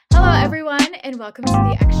everyone, and welcome to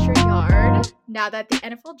the Extra Yard. Now that the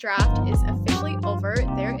NFL draft is officially over,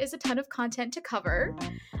 there is a ton of content to cover.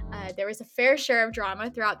 There was a fair share of drama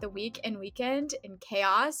throughout the week and weekend in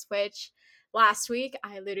chaos, which last week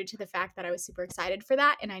I alluded to the fact that I was super excited for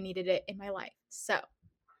that and I needed it in my life. So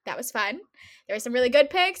that was fun. There were some really good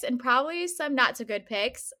picks and probably some not so good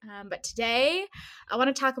picks. But today I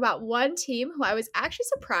want to talk about one team who I was actually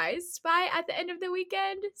surprised by at the end of the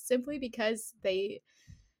weekend, simply because they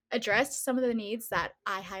addressed some of the needs that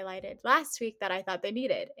I highlighted last week that I thought they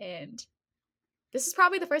needed. And this is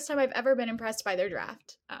probably the first time I've ever been impressed by their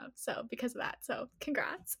draft. So because of that, so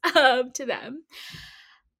congrats to them.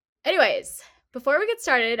 Anyways, before we get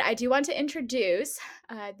started, I do want to introduce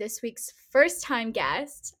this week's first-time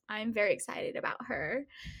guest. I'm very excited about her.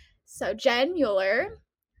 So Jen Mueller.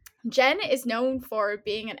 Jen is known for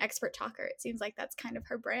being an expert talker. It seems like that's kind of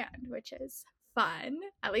her brand, which is fun.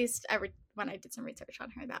 At least when I did some research on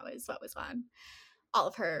her, that was what was on all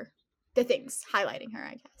of the things highlighting her,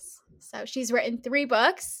 I guess. So she's written 3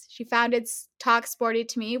 books. She founded Talk Sporty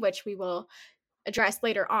to me, which we will address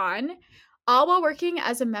later on, all while working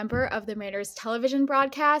as a member of the Mariners television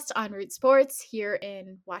broadcast on Root Sports here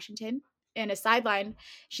in Washington. And a sideline.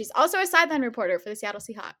 She's also a sideline reporter for the Seattle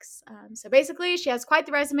Seahawks. So basically, she has quite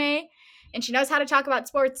the resume, and she knows how to talk about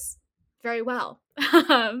sports very well.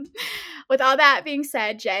 With all that being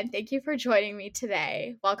said, Jen, thank you for joining me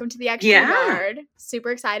today. Welcome to the Extra Yard.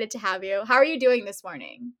 Super excited to have you. How are you doing this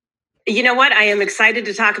morning? You know what? I am excited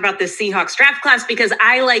to talk about the Seahawks draft class because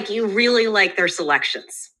I, like you, really like their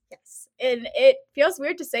selections. Yes, and it feels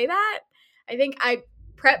weird to say that. I think I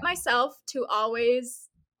prep myself to always,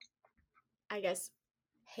 I guess,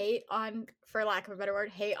 hate on, for lack of a better word,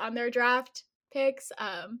 hate on their draft picks.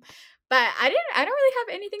 But I don't really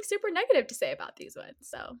have anything super negative to say about these ones.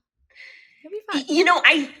 So it'll be fun. You know,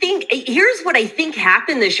 I think here's what I think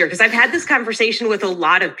happened this year, because I've had this conversation with a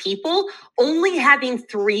lot of people. Only having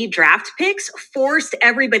 3 draft picks forced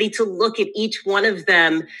everybody to look at each one of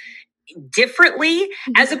them differently,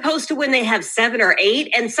 as opposed to when they have 7 or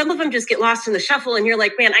 8, and some of them just get lost in the shuffle and you're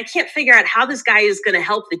like, man, I can't figure out how this guy is going to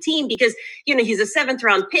help the team because, you know, he's a 7th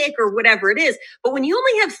round pick or whatever it is. But when you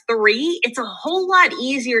only have 3, it's a whole lot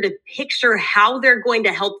easier to picture how they're going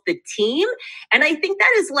to help the team. And I think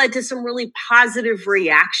that has led to some really positive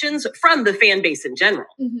reactions from the fan base in general.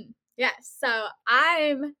 Mm-hmm. Yes. So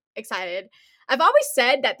I'm excited. I've always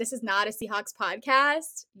said that this is not a Seahawks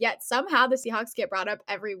podcast, yet somehow the Seahawks get brought up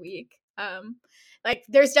every week. Like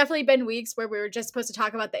there's definitely been weeks where we were just supposed to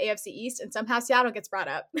talk about the AFC East and somehow Seattle gets brought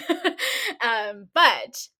up.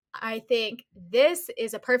 But I think this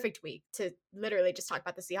is a perfect week to literally just talk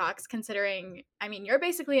about the Seahawks, considering, I mean, you're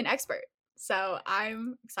basically an expert. So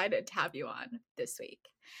I'm excited to have you on this week.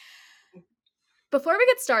 Before we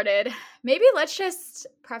get started, maybe let's just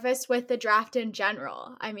preface with the draft in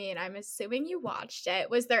general. I mean, I'm assuming you watched it.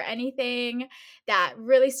 Was there anything that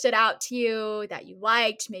really stood out to you that you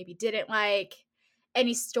liked, maybe didn't like?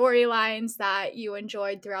 Any storylines that you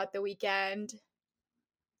enjoyed throughout the weekend?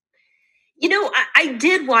 You know, I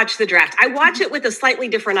did watch the draft. I watch it with a slightly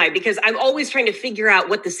different eye because I'm always trying to figure out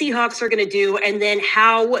what the Seahawks are going to do and then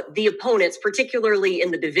how the opponents, particularly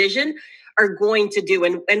in the division, are going to do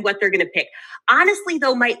and what they're going to pick. Honestly,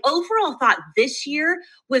 though, my overall thought this year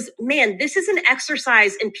was, man, this is an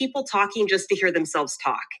exercise in people talking just to hear themselves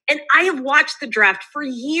talk. And I have watched the draft for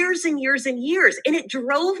years and years and years, and it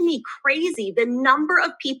drove me crazy, the number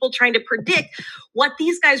of people trying to predict what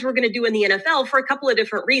these guys were going to do in the NFL for a couple of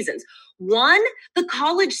different reasons. One, the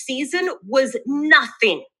college season was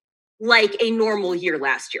nothing like a normal year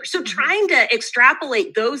last year. So trying to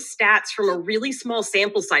extrapolate those stats from a really small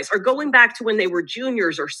sample size or going back to when they were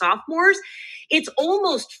juniors or sophomores, it's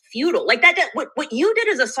almost futile. Like that, what you did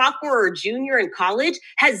as a sophomore or junior in college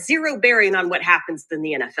has zero bearing on what happens in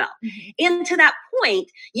the NFL. And to that point,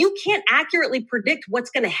 you can't accurately predict what's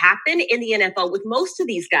going to happen in the NFL with most of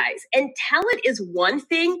these guys. And talent is one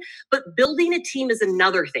thing, but building a team is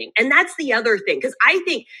another thing. And that's the other thing. Because I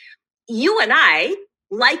think you and I,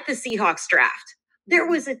 like the Seahawks draft, there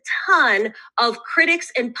was a ton of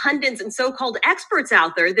critics and pundits and so-called experts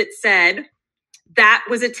out there that said that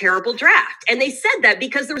was a terrible draft. And they said that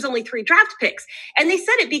because there was only 3 draft picks. And they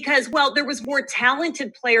said it because, well, there was more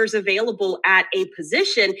talented players available at a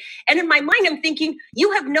position. And in my mind, I'm thinking,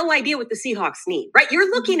 you have no idea what the Seahawks need, right? You're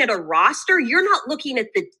looking at a roster. You're not looking at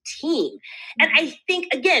the team. And I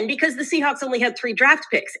think, again, because the Seahawks only had 3 draft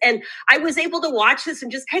picks, and I was able to watch this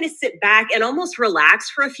and just kind of sit back and almost relax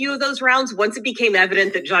for a few of those rounds once it became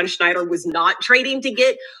evident that John Schneider was not trading to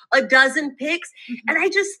get a dozen picks. And I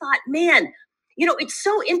just thought, man, you know, it's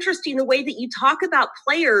so interesting the way that you talk about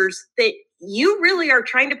players that you really are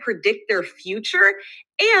trying to predict their future.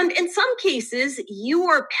 And in some cases, you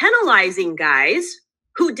are penalizing guys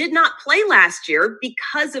who did not play last year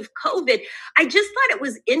because of COVID. I just thought it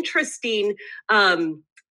was interesting.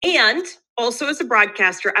 And also as a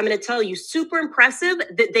broadcaster, I'm going to tell you, super impressive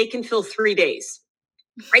that they can fill 3 days,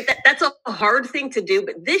 right? That's a hard thing to do.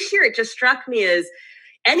 But this year, it just struck me as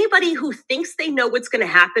anybody who thinks they know what's going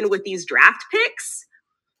to happen with these draft picks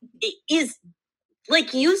is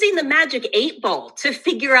like using the magic 8 ball to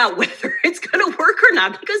figure out whether it's going to work or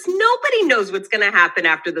not, because nobody knows what's going to happen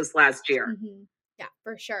after this last year. Mm-hmm. Yeah,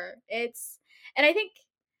 for sure. And I think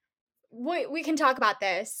we can talk about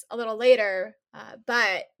this a little later,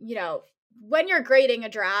 but, when you're grading a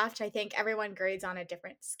draft, I think everyone grades on a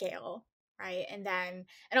different scale, right? And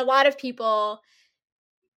a lot of people,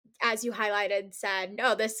 as you highlighted, said,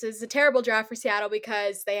 no, this is a terrible draft for Seattle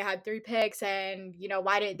because they had 3 picks and,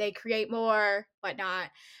 why didn't they create more, whatnot.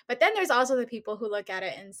 But then there's also the people who look at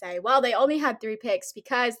it and say, well, they only had 3 picks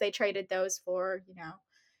because they traded those for,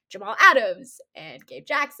 Jamal Adams and Gabe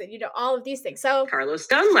Jackson, all of these things. So Carlos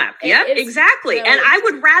Dunlap. Yeah, exactly. Really, and I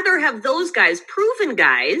would rather have those guys, proven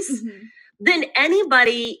guys, than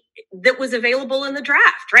anybody that was available in the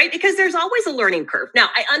draft, right? Because there's always a learning curve. Now,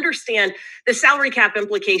 I understand the salary cap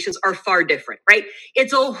implications are far different, right?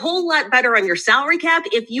 It's a whole lot better on your salary cap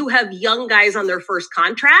if you have young guys on their first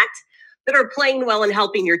contract that are playing well and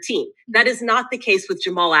helping your team. That is not the case with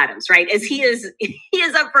Jamal Adams, right? As he is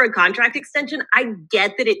up for a contract extension. I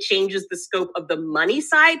get that it changes the scope of the money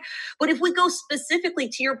side, but if we go specifically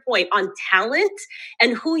to your point on talent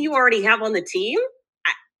and who you already have on the team,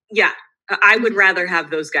 I would rather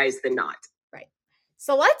have those guys than not. Right.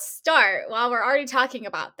 So let's start, while we're already talking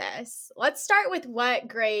about this, let's start with what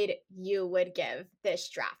grade you would give this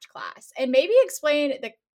draft class and maybe explain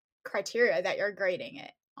the criteria that you're grading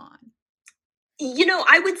it on.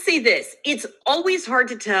 I would say this. It's always hard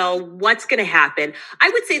to tell what's going to happen. I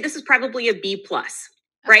would say this is probably a B+,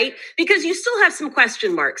 right? Because you still have some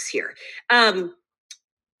question marks here. And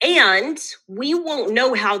we won't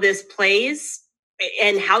know how this plays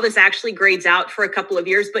and how this actually grades out for a couple of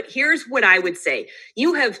years. But here's what I would say.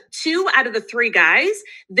 You have 2 out of the 3 guys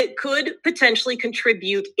that could potentially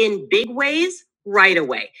contribute in big ways right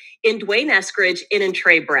away, in Dwayne Eskridge and in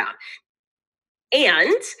Trey Brown.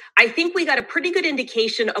 And I think we got a pretty good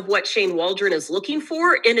indication of what Shane Waldron is looking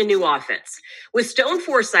for in a new offense. With Stone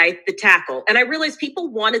Forsythe, the tackle, and I realize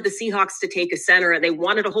people wanted the Seahawks to take a center and they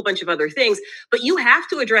wanted a whole bunch of other things, but you have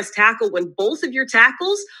to address tackle when both of your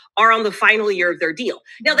tackles are on the final year of their deal.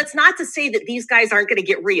 Now, that's not to say that these guys aren't going to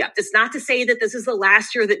get re-upped. It's not to say that this is the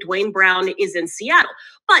last year that Dwayne Brown is in Seattle.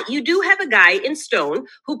 But you do have a guy in Stone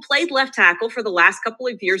who played left tackle for the last couple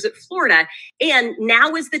of years at Florida, and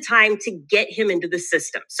now is the time to get him into the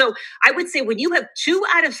system. So I would say when you have 2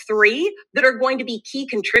 out of 3 that are going to be key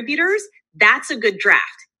contributors, that's a good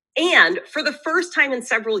draft. And for the first time in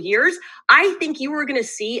several years, I think you are going to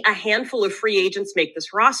see a handful of free agents make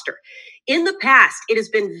this roster. In the past, it has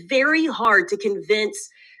been very hard to convince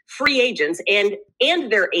free agents and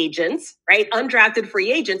their agents, right, undrafted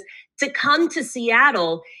free agents, to come to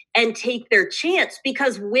Seattle and take their chance,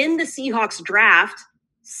 because when the Seahawks draft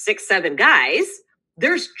 6-7 guys,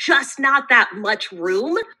 there's just not that much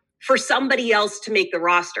room for somebody else to make the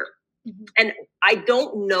roster. Mm-hmm. And I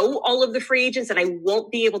don't know all of the free agents, and I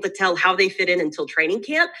won't be able to tell how they fit in until training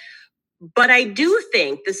camp. But I do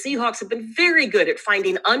think the Seahawks have been very good at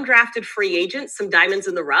finding undrafted free agents, some diamonds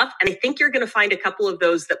in the rough. And I think you're going to find a couple of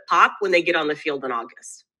those that pop when they get on the field in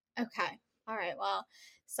August. Okay. All right. Well,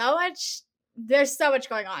 there's so much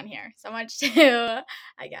going on here. So much to,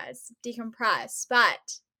 I guess, decompress.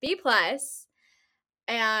 But B+,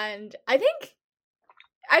 and I think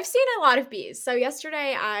I've seen a lot of B's. So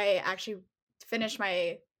yesterday I actually finished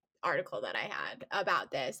my article that I had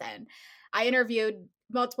about this, and I interviewed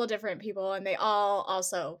multiple different people, and they all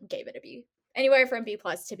also gave it a B, anywhere from B+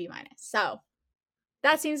 to B-. So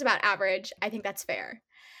that seems about average. I think that's fair.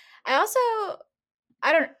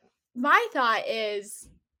 My thought is,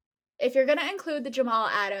 if you're going to include the Jamal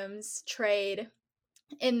Adams trade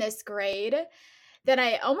in this grade, then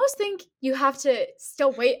I almost think you have to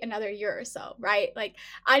still wait another year or so, right? Like,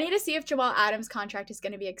 I need to see if Jamal Adams' contract is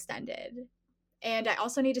going to be extended. And I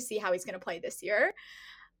also need to see how he's going to play this year.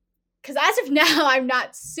 Because as of now, I'm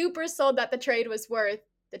not super sold that the trade was worth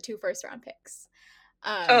the 2 first-round picks.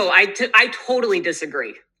 I totally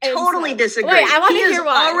disagree. Totally disagree. Wait, I want to hear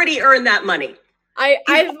why. He has already earned that money. I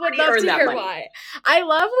would love to hear why. I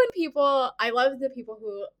love the people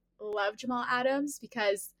who love Jamal Adams,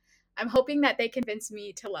 because I'm hoping that they convince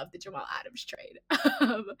me to love the Jamal Adams trade.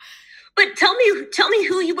 But tell me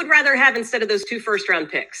who you would rather have instead of those 2 first-round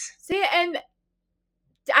picks. See, and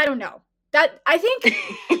I don't know. That I think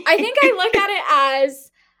I look at it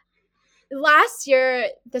as last year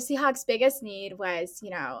the Seahawks' biggest need was,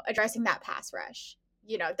 addressing that pass rush.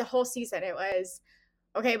 The whole season it was,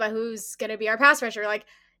 okay, but who's going to be our pass rusher? Like,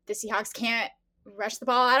 the Seahawks can't rush the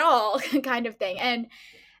ball at all kind of thing. And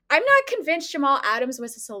I'm not convinced Jamal Adams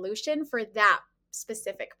was a solution for that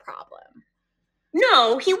specific problem.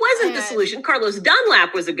 No, he wasn't the solution. Carlos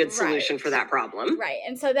Dunlap was a good solution for that problem. Right.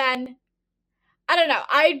 And so then, I don't know.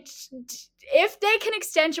 If they can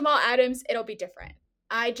extend Jamal Adams, it'll be different.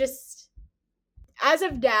 As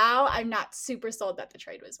of now, I'm not super sold that the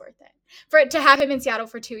trade was worth it. For it to have him in Seattle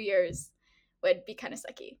for 2 years would be kind of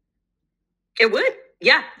sucky. It would.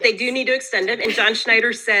 Yeah, they do need to extend him. And John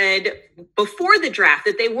Schneider said before the draft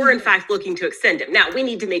that they were, in fact, looking to extend him. Now, we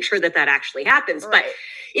need to make sure that actually happens. Right. But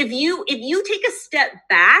if you take a step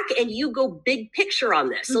back and you go big picture on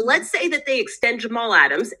this, so let's say that they extend Jamal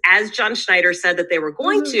Adams, as John Schneider said that they were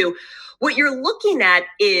going to, what you're looking at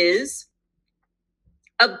is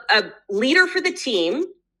a leader for the team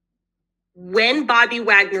when Bobby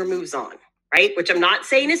Wagner moves on. Right? Which I'm not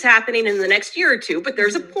saying is happening in the next year or two, but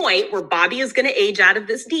there's a point where Bobby is going to age out of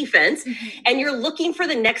this defense and you're looking for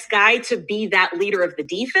the next guy to be that leader of the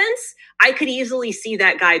defense. I could easily see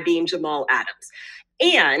that guy being Jamal Adams.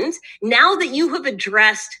 And now that you have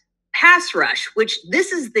addressed pass rush, which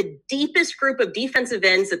this is the deepest group of defensive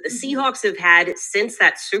ends that the Seahawks have had since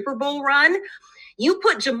that Super Bowl run, you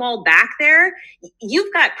put Jamal back there,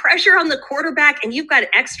 you've got pressure on the quarterback and you've got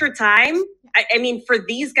extra time. I mean, for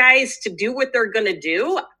these guys to do what they're going to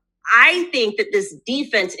do, I think that this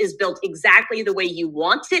defense is built exactly the way you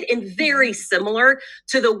want it and very similar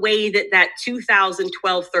to the way that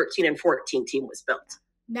 2012, 13, and 14 team was built.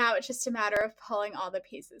 Now it's just a matter of pulling all the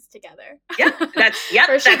pieces together. That's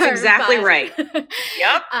exactly right.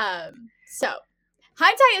 Yep. So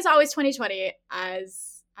hindsight is always 20/20,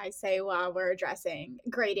 as I say while we're addressing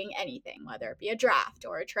grading anything, whether it be a draft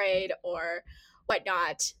or a trade or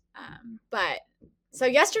whatnot. But so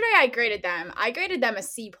yesterday I graded them a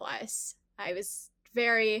C+. I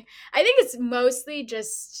think it's mostly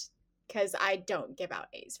just because I don't give out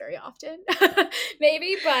A's very often,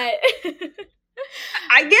 maybe, but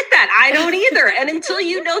I get that. I don't either. And until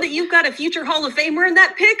you know that you've got a future Hall of Famer in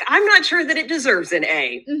that pick, I'm not sure that it deserves an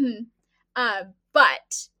A.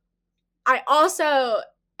 But I also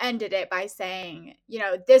ended it by saying,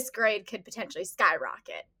 this grade could potentially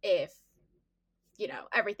skyrocket if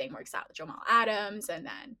everything works out with Jamal Adams and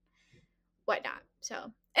then whatnot.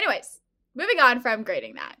 So anyways, moving on from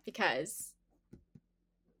grading that, because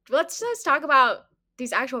let's just talk about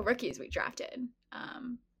these actual rookies we drafted.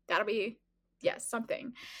 That'll be,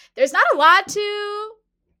 something. There's not a lot to,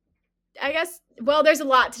 there's a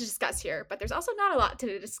lot to discuss here, but there's also not a lot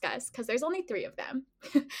to discuss because there's only 3 of them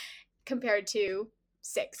compared to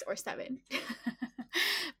 6 or 7.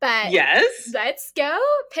 But yes, let's go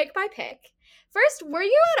pick by pick. First, were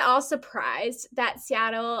you at all surprised that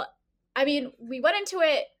Seattle, we went into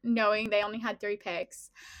it knowing they only had 3 picks.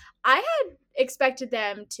 I had expected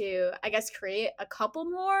them to, create a couple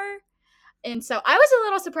more. And so I was a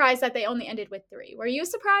little surprised that they only ended with 3. Were you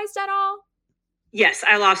surprised at all? Yes,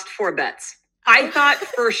 I lost 4 bets. I thought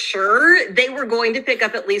for sure they were going to pick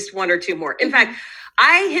up at least 1 or 2 more. In fact,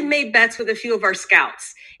 I had made bets with a few of our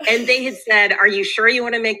scouts and they had said, are you sure you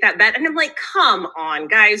want to make that bet? And I'm like, come on,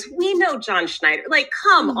 guys. We know John Schneider. Like,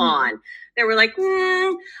 come on. They were like, I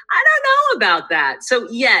don't know about that. So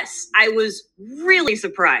yes, I was really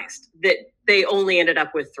surprised that they only ended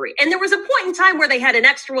up with 3. And there was a point in time where they had an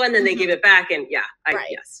extra one, then they gave it back. And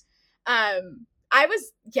yes. I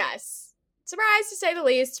was, surprised to say the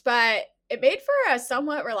least, but it made for a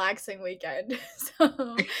somewhat relaxing weekend. So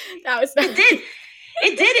that was nice.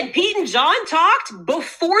 It did. And Pete and John talked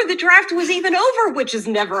before the draft was even over, which has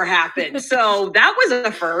never happened. So that was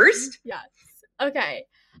a first. Yes. Okay.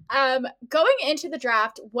 Going into the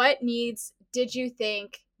draft, what needs did you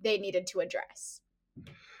think they needed to address?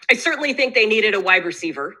 I certainly think they needed a wide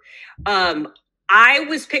receiver. I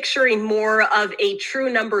was picturing more of a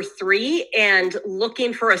true number 3 and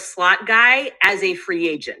looking for a slot guy as a free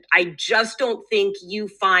agent. I just don't think you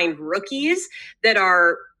find rookies that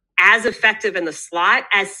are as effective in the slot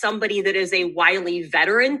as somebody that is a wily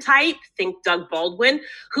veteran type, think Doug Baldwin,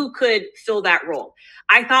 who could fill that role.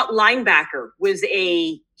 I thought linebacker was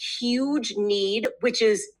a huge need, which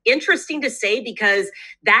is interesting to say because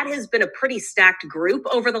that has been a pretty stacked group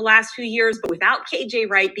over the last few years. But without KJ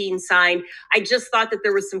Wright being signed, I just thought that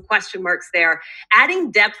there was some question marks there.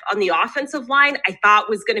 Adding depth on the offensive line, I thought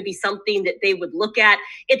was going to be something that they would look at.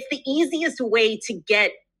 It's the easiest way to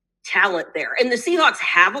get talent there. And the Seahawks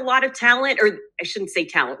have a lot of talent, or I shouldn't say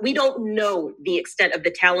talent. We don't know the extent of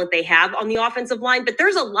the talent they have on the offensive line, but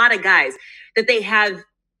there's a lot of guys that they have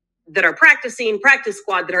that are practicing, practice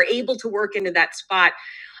squad, that are able to work into that spot.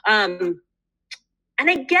 And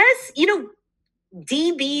I guess,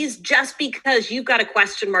 DBs, just because you've got a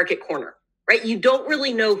question mark at corner, right? You don't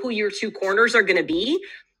really know who your two corners are going to be.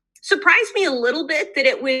 Surprised me a little bit that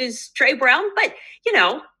it was Trey Brown, but,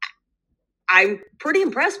 I'm pretty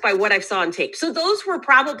impressed by what I saw on tape. So those were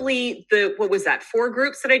probably four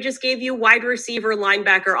groups that I just gave you: wide receiver,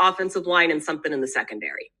 linebacker, offensive line, and something in the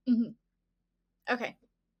secondary. Mm-hmm. Okay.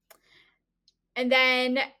 And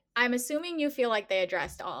then I'm assuming you feel like they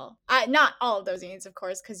addressed all, not all of those needs, of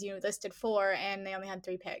course, because you listed 4 and they only had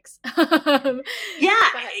 3 picks.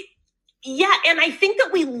 Yeah, and I think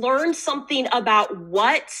that we learned something about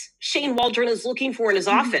what Shane Waldron is looking for in his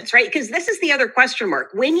offense, right? Because this is the other question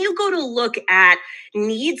mark. When you go to look at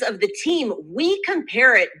needs of the team, we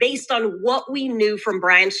compare it based on what we knew from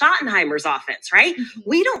Brian Schottenheimer's offense, right?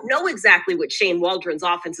 We don't know exactly what Shane Waldron's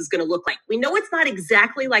offense is going to look like. We know it's not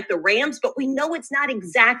exactly like the Rams, but we know it's not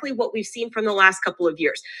exactly what we've seen from the last couple of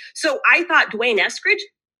years. So I thought Dwayne Eskridge,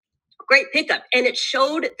 great pickup. And it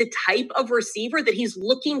showed the type of receiver that he's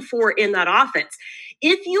looking for in that offense.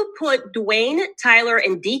 If you put Dwayne, Tyler,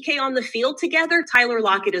 and DK on the field together, Tyler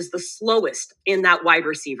Lockett is the slowest in that wide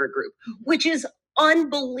receiver group, which is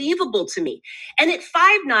unbelievable to me. And at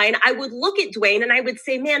 5'9", I would look at Dwayne and I would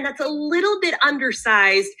say, man, that's a little bit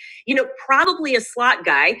undersized, probably a slot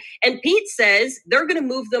guy. And Pete says they're going to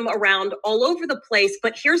move them around all over the place.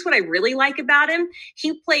 But here's what I really like about him.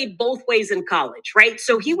 He played both ways in college, right?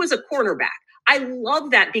 So he was a cornerback. I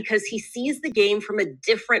love that because he sees the game from a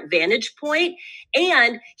different vantage point,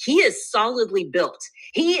 and he is solidly built.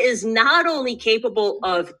 He is not only capable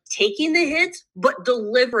of taking the hits, but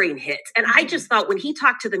delivering hits. And I just thought when he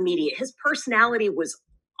talked to the media, his personality was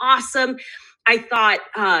awesome. I thought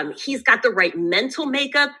he's got the right mental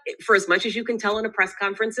makeup for as much as you can tell in a press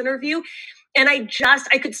conference interview. And I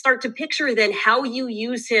could start to picture then how you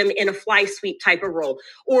use him in a fly sweep type of role,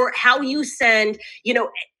 or how you send,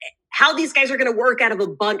 how these guys are going to work out of a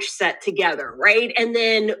bunch set together, right? And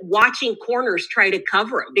then watching corners try to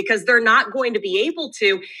cover them because they're not going to be able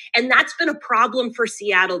to. And that's been a problem for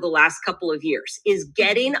Seattle the last couple of years, is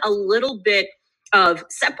getting a little bit of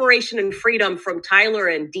separation and freedom from Tyler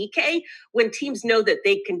and DK when teams know that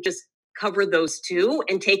they can just cover those two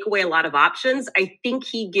and take away a lot of options. I think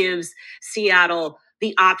he gives Seattle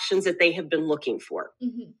the options that they have been looking for.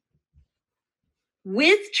 Mm-hmm.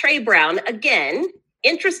 With Trey Brown, again,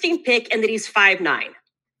 interesting pick, and that he's 5'9".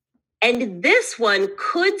 And this one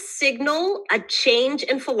could signal a change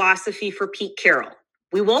in philosophy for Pete Carroll.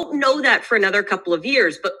 We won't know that for another couple of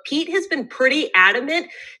years, but Pete has been pretty adamant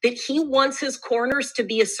that he wants his corners to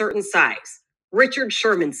be a certain size, Richard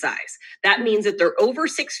Sherman size. That means that they're over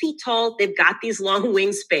 6 feet tall. They've got these long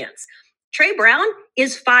wingspans. Trey Brown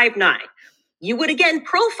is 5'9". You would again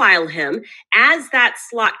profile him as that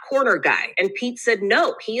slot corner guy. And Pete said,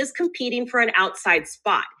 no, he is competing for an outside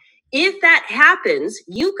spot. If that happens,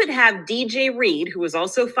 you could have DJ Reed, who was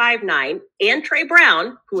also 5'9", and Trey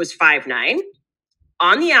Brown, who was 5'9",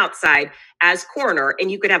 on the outside as corner.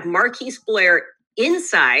 And you could have Marquise Blair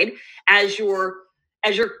inside as your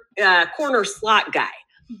corner slot guy.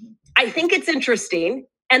 Mm-hmm. I think it's interesting.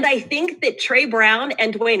 And I think that Trey Brown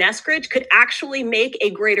and Dwayne Eskridge could actually make a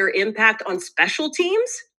greater impact on special teams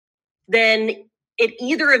than at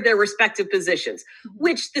either of their respective positions,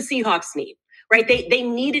 which the Seahawks need, right? They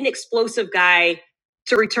need an explosive guy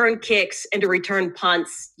to return kicks and to return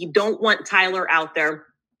punts. You don't want Tyler out there.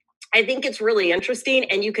 I think it's really interesting,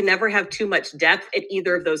 and you can never have too much depth at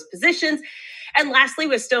either of those positions. And lastly,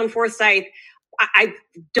 with Stone Forsythe, I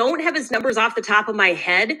don't have his numbers off the top of my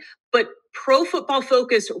head, but Pro Football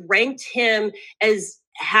Focus ranked him as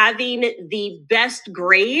having the best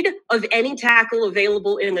grade of any tackle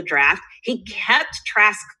available in the draft. He kept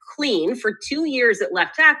Trask clean for 2 years at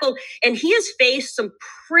left tackle, and he has faced some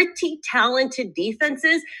pretty talented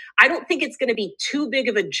defenses. I don't think it's going to be too big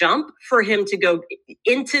of a jump for him to go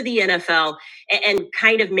into the NFL and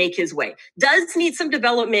kind of make his way. Does need some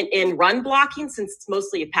development in run blocking, since it's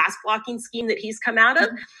mostly a pass blocking scheme that he's come out of.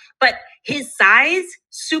 But his size,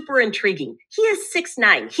 super intriguing. He is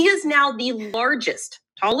 6'9". He is now the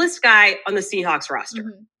tallest guy on the Seahawks roster.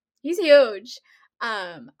 Mm-hmm. He's huge.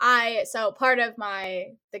 So part of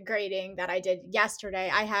the grading that I did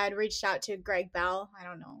yesterday, I had reached out to Greg Bell. I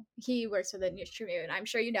don't know. He works for the News Tribune. I'm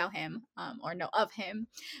sure you know him, or know of him.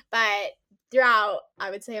 But throughout,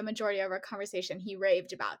 I would say a majority of our conversation, he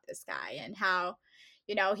raved about this guy and how,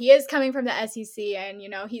 he is coming from the SEC and,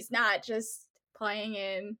 he's not just playing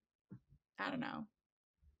in, I don't know,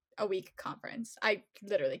 a weak conference. I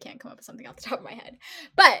literally can't come up with something off the top of my head.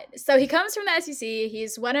 But so he comes from the SEC.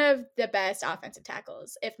 He's one of the best offensive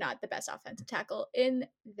tackles, if not the best offensive tackle in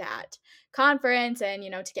that conference. And,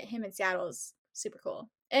 to get him in Seattle is super cool.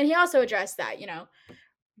 And he also addressed that,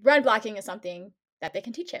 run blocking is something that they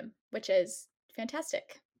can teach him, which is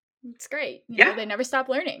fantastic. It's great. They never stop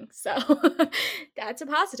learning. So that's a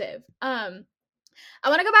positive. I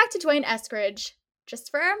want to go back to Dwayne Eskridge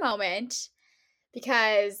just for a moment,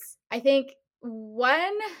 because I think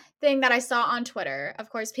one thing that I saw on Twitter,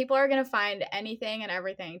 of course, people are going to find anything and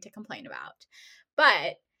everything to complain about.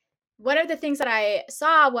 But one of the things that I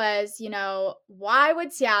saw was, why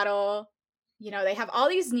would Seattle, they have all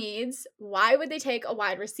these needs. Why would they take a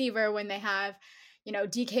wide receiver when they have,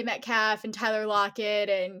 DK Metcalf and Tyler Lockett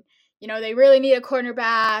and, they really need a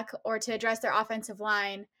cornerback or to address their offensive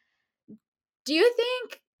line? Do you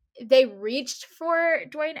think they reached for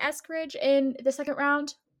Dwayne Eskridge in the second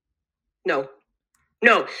round? No,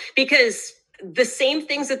 because the same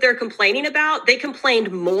things that they're complaining about, they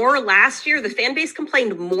complained more last year. The fan base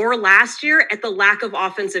complained more last year at the lack of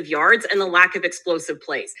offensive yards and the lack of explosive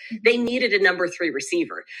plays. They needed a number 3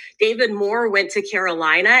 receiver. David Moore went to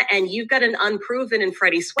Carolina, and you've got an unproven in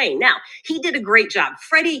Freddie Swain. Now, he did a great job.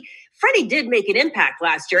 Freddie did make an impact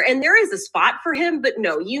last year, and there is a spot for him, but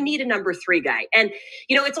no, you need a number 3 guy. And,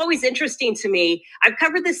 it's always interesting to me. I've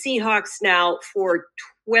covered the Seahawks now for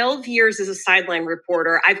 12 years as a sideline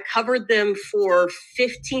reporter. I've covered them for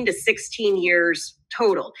 15 to 16 years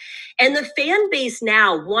total. And the fan base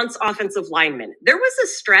now wants offensive linemen. There was a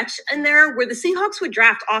stretch in there where the Seahawks would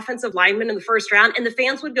draft offensive linemen in the first round, and the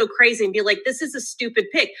fans would go crazy and be like, this is a stupid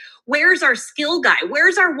pick. Where's our skill guy?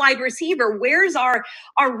 Where's our wide receiver? Where's our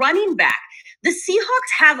running back? The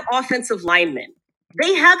Seahawks have offensive linemen.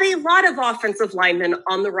 They have a lot of offensive linemen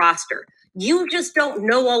on the roster. You just don't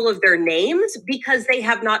know all of their names because they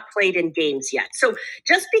have not played in games yet. So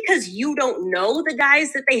just because you don't know the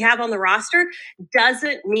guys that they have on the roster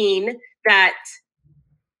doesn't mean that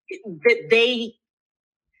they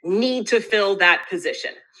need to fill that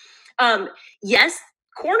position. Yes,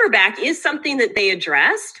 cornerback is something that they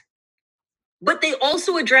addressed, but they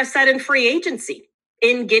also addressed that in free agency,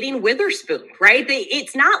 in getting Witherspoon, right?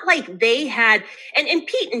 It's not like they had, and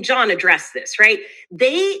Pete and John addressed this, right?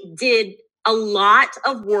 They did a lot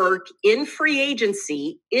of work in free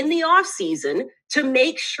agency in the offseason to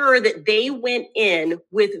make sure that they went in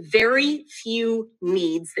with very few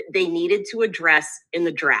needs that they needed to address in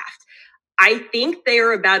the draft. I think they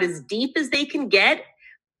are about as deep as they can get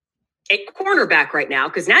at cornerback right now,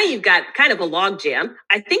 because now you've got kind of a logjam.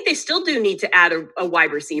 I think they still do need to add a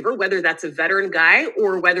wide receiver, whether that's a veteran guy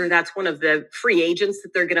or whether that's one of the free agents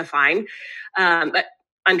that they're going to find,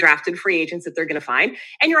 undrafted free agents that they're going to find.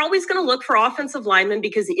 And you're always going to look for offensive linemen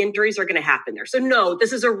because the injuries are going to happen there. So no,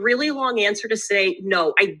 this is a really long answer to say,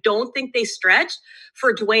 no, I don't think they stretched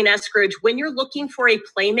for Dwayne Eskridge. When you're looking for a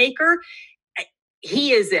playmaker,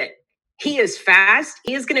 he is it. He is fast.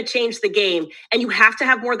 He is going to change the game. And you have to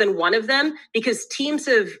have more than one of them because teams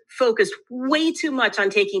have focused way too much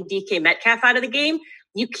on taking DK Metcalf out of the game.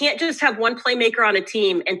 You can't just have one playmaker on a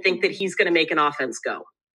team and think that he's going to make an offense go.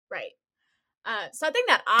 Right. Something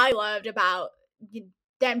that I loved about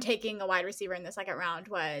them taking a wide receiver in the second round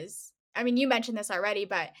was, I mean, you mentioned this already,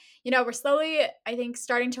 but, we're slowly, I think,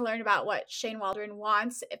 starting to learn about what Shane Waldron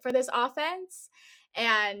wants for this offense.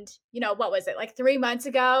 And, what was it, like 3 months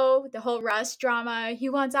ago, the whole Russ drama, he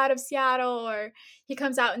wants out of Seattle, or he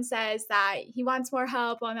comes out and says that he wants more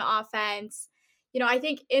help on the offense. I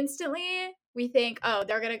think instantly we think, oh,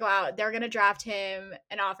 they're going to go out, they're going to draft him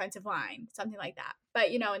an offensive line, something like that.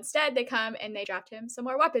 But, instead they come and they draft him some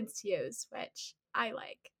more weapons to use, which I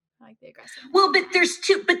like. I like the aggressive. Well, but there's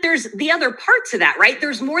the other part to that, right?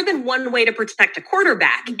 There's more than one way to protect a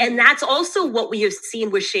quarterback. Mm-hmm. And that's also what we have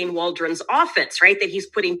seen with Shane Waldron's offense, right? That he's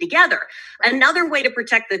putting together. Right. Another way to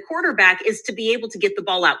protect the quarterback is to be able to get the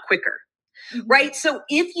ball out quicker. Mm-hmm. Right. So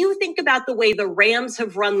if you think about the way the Rams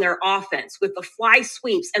have run their offense with the fly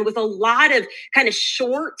sweeps and with a lot of kind of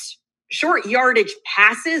short yardage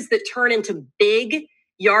passes that turn into big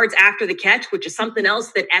yards after the catch, which is something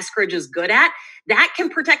else that Eskridge is good at, that can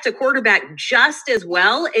protect a quarterback just as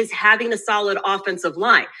well as having a solid offensive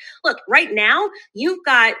line. Look, right now, you've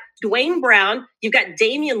got Dwayne Brown, you've got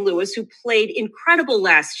Damian Lewis, who played incredible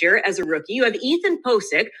last year as a rookie. You have Ethan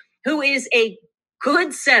Posick, who is a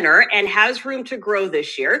good center and has room to grow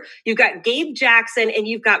this year. You've got Gabe Jackson and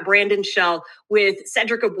you've got Brandon Shell with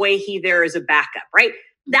Cedric Ogbuehi there as a backup, right?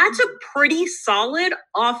 That's a pretty solid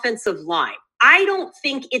offensive line. I don't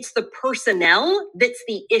think it's the personnel that's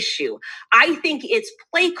the issue. I think it's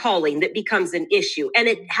play calling that becomes an issue. And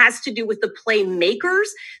it has to do with the playmakers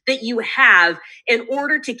that you have in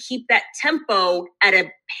order to keep that tempo at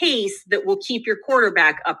a pace that will keep your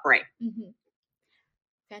quarterback upright. Mm-hmm.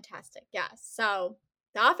 Fantastic. Yeah. So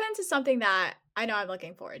the offense is something that I know I'm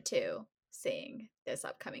looking forward to seeing this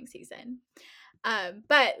upcoming season.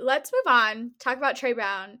 But let's move on, talk about Trey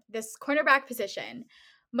Brown, this cornerback position.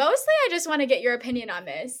 Mostly, I just want to get your opinion on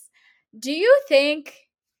this. Do you think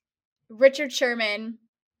Richard Sherman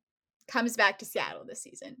comes back to Seattle this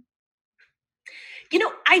season?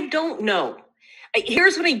 I don't know.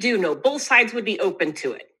 Here's what I do know. Both sides would be open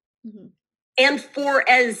to it. Mm-hmm. And for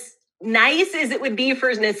as nice as it would be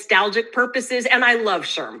for nostalgic purposes, and I love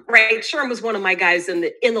Sherm, right? Sherm was one of my guys in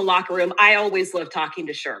the locker room. I always love talking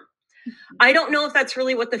to Sherm. Mm-hmm. I don't know if that's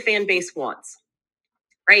really what the fan base wants,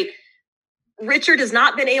 right? Richard has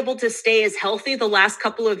not been able to stay as healthy the last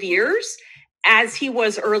couple of years as he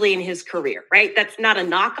was early in his career, right? That's not a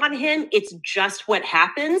knock on him. It's just what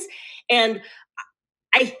happens. And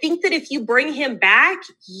I think that if you bring him back,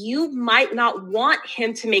 you might not want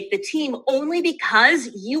him to make the team only because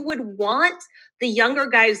you would want the younger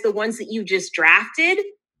guys, the ones that you just drafted,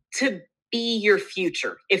 to be your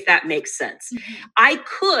future, if that makes sense. Mm-hmm. I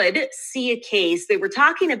could see a case, they were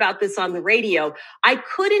talking about this on the radio, I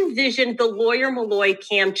could envision the Lawyer Malloy,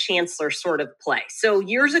 Cam Chancellor sort of play. So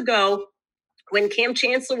years ago, when Cam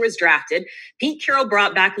Chancellor was drafted, Pete Carroll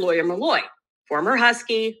brought back Lawyer Malloy, former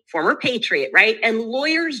Husky, former Patriot, right? And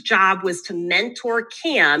Lawyer's job was to mentor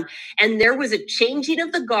Cam, and there was a changing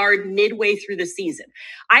of the guard midway through the season.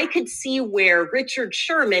 I could see where Richard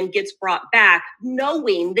Sherman gets brought back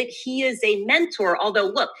knowing that he is a mentor, although,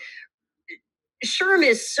 look, Sherm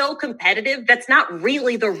is so competitive, that's not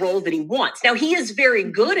really the role that he wants. Now, he is very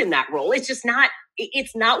good in that role. It's just not,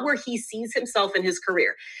 it's not where he sees himself in his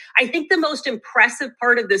career. I think the most impressive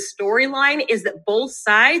part of this storyline is that both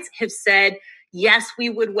sides have said, yes, we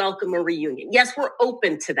would welcome a reunion. Yes, we're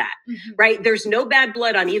open to that, right? There's no bad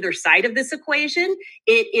blood on either side of this equation.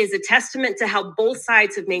 It is a testament to how both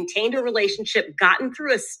sides have maintained a relationship, gotten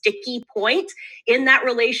through a sticky point in that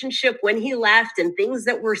relationship when he left and things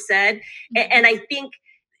that were said. And I think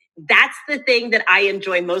that's the thing that I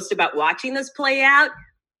enjoy most about watching this play out.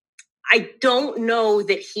 I don't know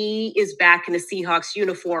that he is back in a Seahawks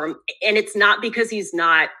uniform, and it's not because he's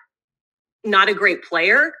not a great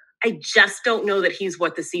player. I just don't know that he's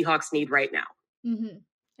what the Seahawks need right now. Mm-hmm.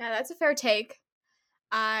 Yeah, that's a fair take.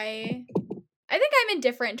 I think I'm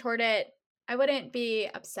indifferent toward it. I wouldn't be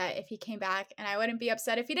upset if he came back, and I wouldn't be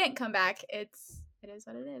upset if he didn't come back. It is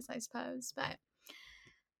what it is, I suppose.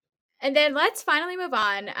 And then let's finally move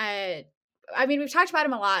on. I mean, we've talked about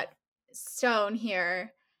him a lot. Stone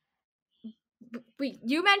here.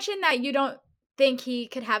 You mentioned that you don't think he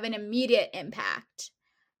could have an immediate impact.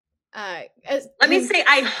 Let me say,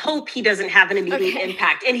 I hope he doesn't have an immediate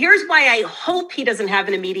impact. And here's why I hope he doesn't have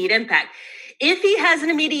an immediate impact. If he has an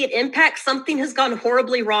immediate impact, something has gone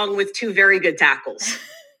horribly wrong with two very good tackles,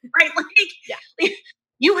 right?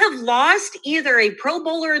 You have lost either a Pro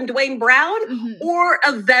Bowler in Dwayne Brown or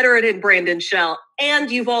a veteran in Brandon Shell. And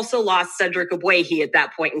you've also lost Cedric Ogbuehi at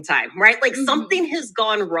that point in time, right? Something has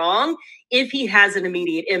gone wrong if he has an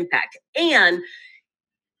immediate impact. And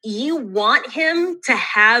you want him to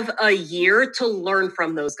have a year to learn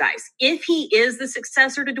from those guys. If he is the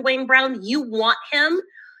successor to Dwayne Brown, you want him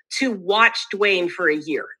to watch Dwayne for a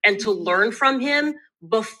year and to learn from him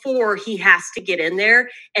before he has to get in there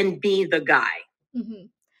and be the guy. Mm-hmm.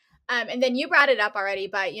 And then you brought it up already,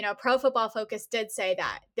 but, Pro Football Focus did say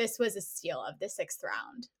that this was a steal of the 6th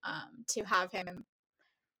round, to have him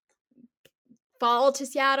fall to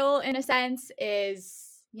Seattle in a sense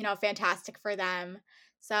is, fantastic for them.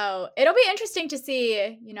 So it'll be interesting to see,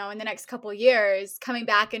 in the next couple of years, coming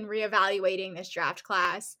back and reevaluating this draft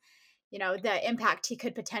class, the impact he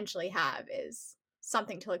could potentially have is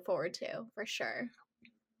something to look forward to for sure.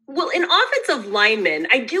 Well, in offensive linemen,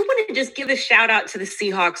 I do want to just give a shout out to the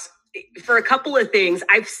Seahawks for a couple of things.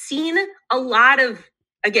 I've seen a lot of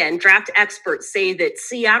again, draft experts say that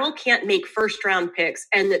Seattle can't make first round picks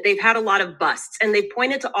and that they've had a lot of busts. And they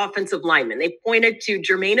pointed to offensive linemen. They pointed to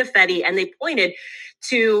Jermaine Ifedi and they pointed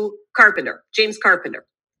to Carpenter, James Carpenter.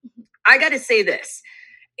 I got to say this.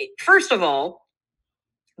 First of all,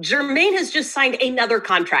 Jermaine has just signed another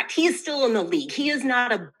contract. He is still in the league. He is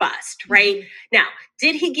not a bust, right? Now,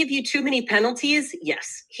 did he give you too many penalties?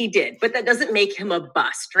 Yes, he did. But that doesn't make him a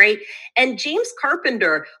bust, right? And James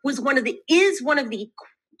Carpenter is one of the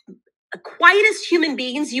quietest human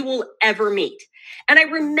beings you will ever meet. And I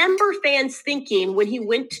remember fans thinking when he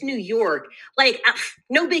went to New York, like,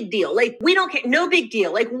 no big deal. Like, we don't care. No big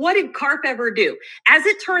deal. Like, what did Carp ever do? As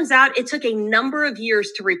it turns out, it took a number of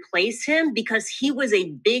years to replace him because he was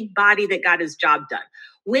a big body that got his job done.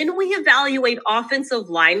 When we evaluate offensive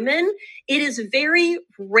linemen, it is very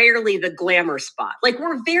rarely the glamour spot. Like,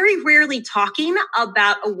 we're very rarely talking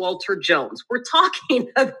about a Walter Jones. We're talking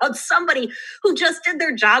about somebody who just did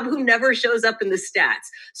their job, who never shows up in the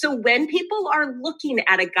stats. So when people are looking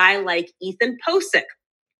at a guy like Ethan Posick,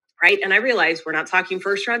 right? And I realize we're not talking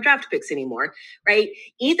first round draft picks anymore, right?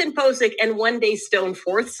 Ethan Posick and One Day Stone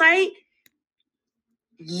Forsythe,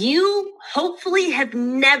 you hopefully have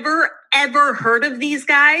never, ever heard of these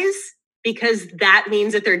guys because that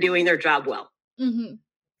means that they're doing their job well. Mm-hmm.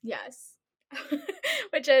 Yes.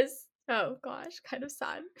 Which is, oh gosh, kind of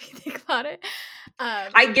sad if you think about it.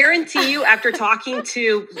 I guarantee you, after talking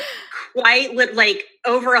to quite like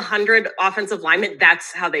over 100 offensive linemen,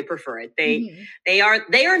 that's how they prefer it. They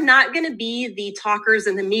are not going to be the talkers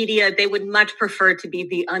in the media. They would much prefer to be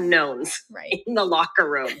the unknowns in the locker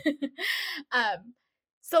room.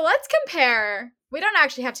 So let's compare. We don't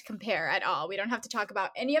actually have to compare at all. We don't have to talk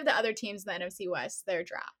about any of the other teams in the NFC West, their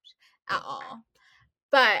draft at all.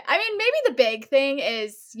 But I mean, maybe the big thing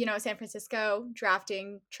is, San Francisco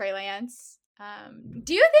drafting Trey Lance.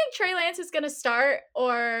 Do you think Trey Lance is going to start,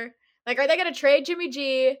 or like, are they going to trade Jimmy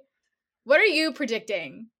G? What are you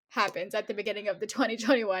predicting happens at the beginning of the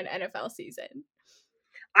 2021 NFL season?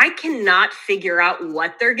 I cannot figure out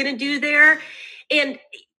what they're going to do there. And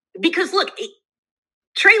because look,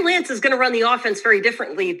 Trey Lance is going to run the offense very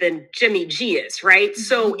differently than Jimmy G is, right? Mm-hmm.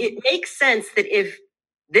 So it makes sense that if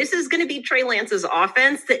this is going to be Trey Lance's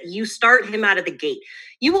offense, that you start him out of the gate.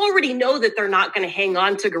 You already know that they're not going to hang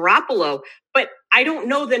on to Garoppolo, but I don't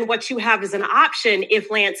know then what you have as an option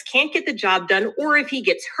if Lance can't get the job done or if he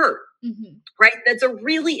gets hurt, right? That's a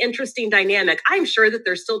really interesting dynamic. I'm sure that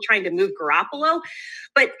they're still trying to move Garoppolo,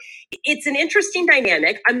 but it's an interesting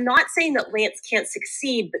dynamic. I'm not saying that Lance can't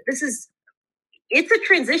succeed, but it's a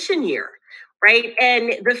transition year, right?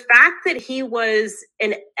 And the fact that he was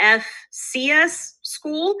an FCS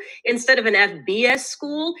school instead of an FBS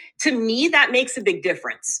school, to me, that makes a big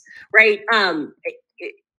difference, right?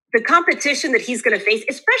 The competition that he's going to face,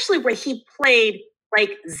 especially when he played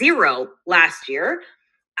like zero last year,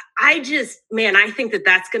 I think that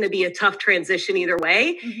that's going to be a tough transition either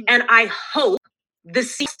way. Mm-hmm. And I hope the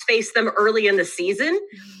Seahawks face them early in the season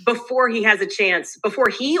before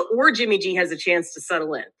he or Jimmy G has a chance to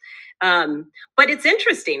settle in. But it's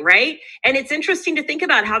interesting, right? And it's interesting to think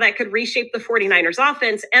about how that could reshape the 49ers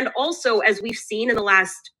offense. And also, as we've seen in the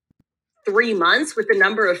last 3 months with the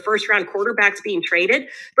number of first-round quarterbacks being traded,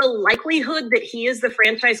 the likelihood that he is the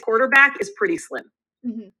franchise quarterback is pretty slim,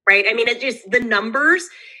 right? I mean, it just the numbers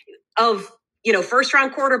of,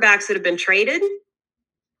 first-round quarterbacks that have been traded,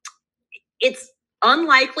 it's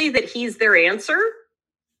unlikely that he's their answer,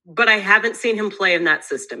 but I haven't seen him play in that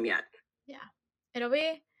system yet. Yeah,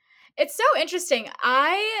 it's so interesting.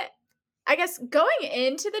 I guess going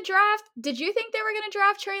into the draft, did you think they were going to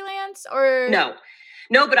draft Trey Lance or?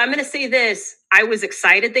 No, but I'm going to say this. I was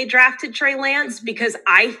excited they drafted Trey Lance because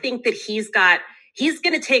I think that he's going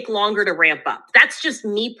to take longer to ramp up. That's just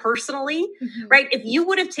me personally, right? If you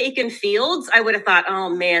would have taken Fields, I would have thought, oh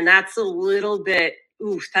man, that's a little bit,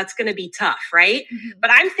 that's going to be tough, right? But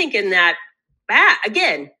I'm thinking that,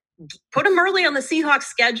 again, put him early on the Seahawks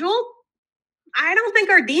schedule. I don't think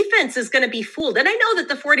our defense is going to be fooled. And I know that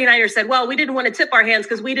the 49ers said, well, we didn't want to tip our hands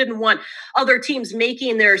because we didn't want other teams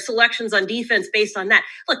making their selections on defense based on that.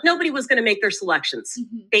 Look, nobody was going to make their selections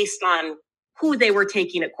based on who they were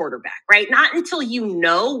taking at quarterback, right? Not until you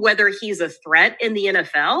know whether he's a threat in the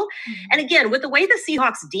NFL. And again, with the way the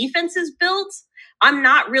Seahawks defense is built, I'm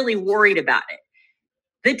not really worried about it.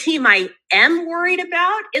 The team I am worried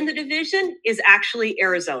about in the division is actually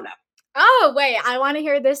Arizona. Oh, wait, I want to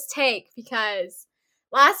hear this take because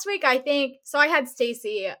last week, I had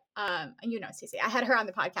Stacey, Stacey, I had her on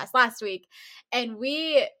the podcast last week, and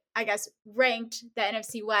we, I guess, ranked the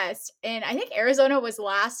NFC West, and I think Arizona was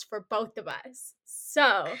last for both of us.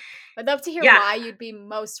 So I'd love to hear why you'd be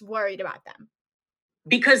most worried about them.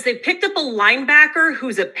 because they picked up a linebacker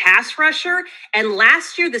who's a pass rusher. And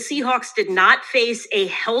last year, the Seahawks did not face a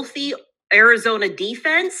healthy Arizona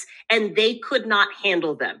defense, and they could not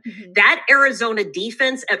handle them. Mm-hmm. That Arizona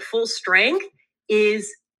defense at full strength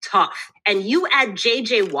is tough. And you add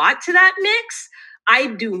J.J. Watt to that mix, I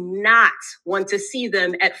do not want to see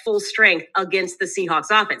them at full strength against the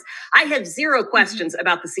Seahawks offense. I have zero questions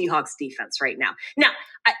about the Seahawks defense right now. Now,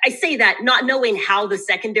 I say that not knowing how the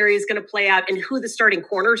secondary is going to play out and who the starting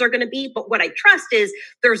corners are going to be. But what I trust is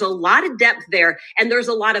there's a lot of depth there and there's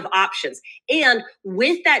a lot of options. And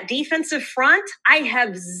with that defensive front, I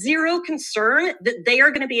have zero concern that they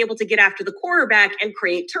are going to be able to get after the quarterback and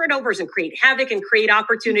create turnovers and create havoc and create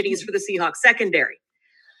opportunities for the Seahawks secondary.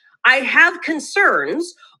 I have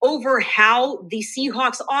concerns over how the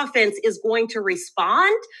Seahawks offense is going to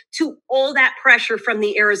respond to all that pressure from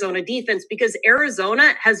the Arizona defense, because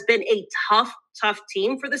Arizona has been a tough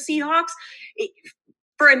team for the Seahawks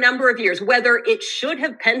for a number of years, whether it should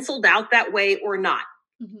have penciled out that way or not.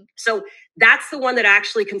 Mm-hmm. So that's the one that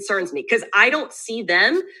actually concerns me, because I don't see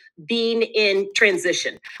them being in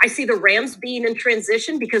transition. I see the Rams being in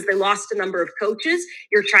transition because they lost a number of coaches.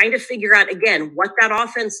 You're trying to figure out, again, what that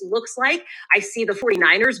offense looks like. I see the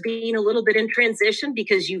 49ers being a little bit in transition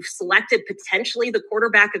because you've selected potentially the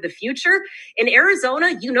quarterback of the future. In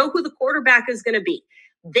Arizona, you know who the quarterback is going to be.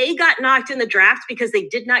 They got knocked in the draft because they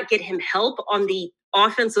did not get him help on the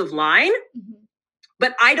offensive line. Mm-hmm.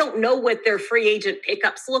 But I don't know what their free agent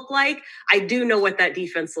pickups look like. I do know what that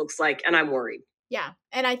defense looks like, and I'm worried. Yeah,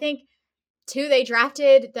 and I think, too, they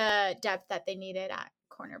drafted the depth that they needed at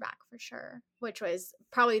cornerback for sure, which was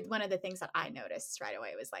probably one of the things that I noticed right away.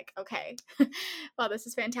 It was like, okay, well, this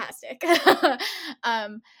is fantastic. But maybe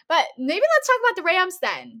let's talk about the Rams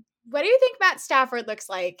then. What do you think Matt Stafford looks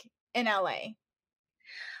like in LA?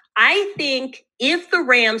 I think if the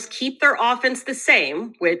Rams keep their offense the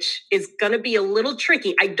same, which is going to be a little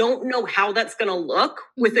tricky, I don't know how that's going to look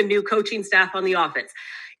with a new coaching staff on the offense.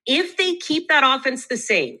 If they keep that offense the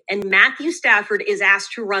same and Matthew Stafford is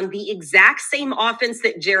asked to run the exact same offense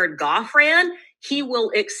that Jared Goff ran, he will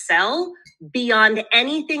excel beyond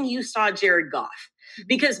anything you saw Jared Goff.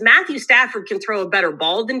 Because Matthew Stafford can throw a better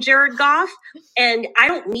ball than Jared Goff, and I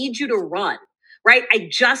don't need you to run. Right? I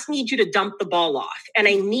just need you to dump the ball off, and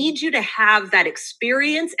I need you to have that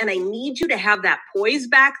experience, and I need you to have that poise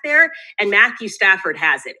back there. And Matthew Stafford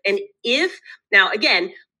has it. And now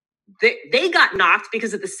again, they got knocked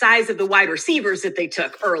because of the size of the wide receivers that they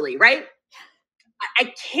took early, right?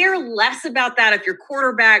 I care less about that if your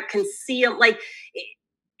quarterback can see them. Like,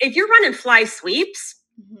 if you're running fly sweeps,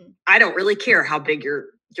 I don't really care how big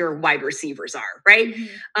your wide receivers are, right?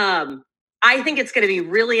 Mm-hmm. I think it's going to be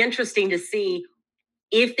really interesting to see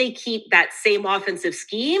if they keep that same offensive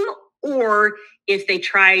scheme or if they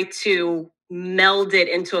try to meld it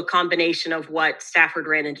into a combination of what Stafford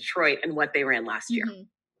ran in Detroit and what they ran last year. Mm-hmm.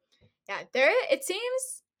 Yeah, it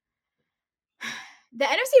seems the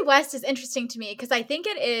NFC West is interesting to me because I think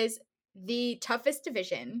it is the toughest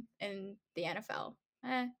division in the NFL.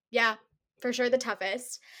 Yeah, for sure the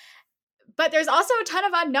toughest. But there's also a ton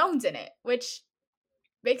of unknowns in it, which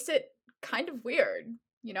makes it kind of weird.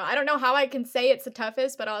 You know, I don't know how I can say it's the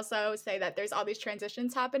toughest, but also say that there's all these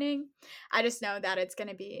transitions happening. I just know that it's going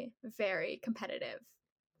to be very competitive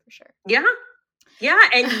for sure. Yeah. Yeah.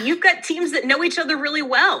 And you've got teams that know each other really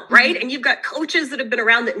well, right? Mm-hmm. And you've got coaches that have been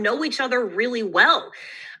around that know each other really well.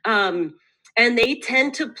 And they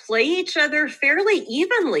tend to play each other fairly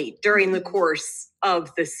evenly during the course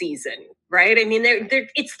of the season, right? I mean,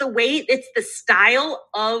 it's the style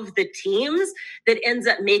of the teams that ends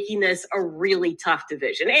up making this a really tough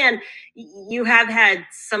division. And you have had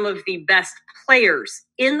some of the best players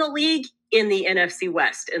in the league in the NFC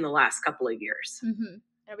West in the last couple of years. Mm-hmm.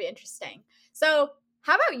 It'll be interesting. So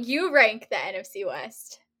how about you rank the NFC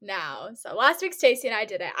West now? So last week, Stacey and I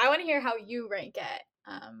did it. I want to hear how you rank it.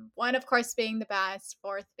 One, of course, being the best,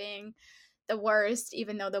 fourth being the worst,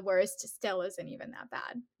 even though the worst still isn't even that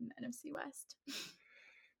bad in the NFC West.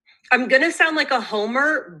 I'm going to sound like a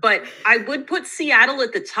homer, but I would put Seattle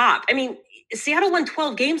at the top. I mean, Seattle won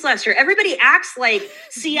 12 games last year. Everybody acts like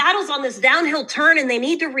Seattle's on this downhill turn and they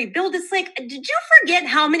need to rebuild. It's like, did you forget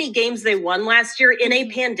how many games they won last year in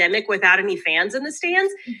a pandemic without any fans in the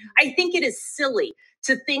stands? Mm-hmm. I think it is silly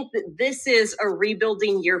to think that this is a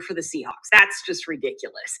rebuilding year for the Seahawks. That's just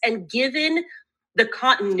ridiculous. And given the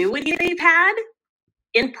continuity they've had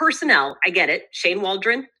in personnel, I get it. Shane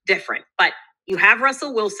Waldron, different. But you have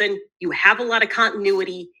Russell Wilson. You have a lot of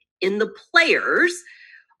continuity in the players.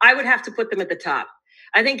 I would have to put them at the top.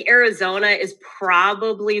 I think Arizona is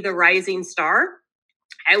probably the rising star.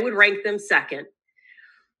 I would rank them second.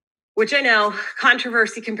 Which I know,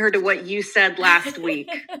 controversy compared to what you said last week.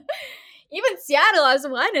 Even Seattle as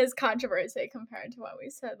one is controversy compared to what we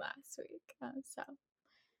said last week. So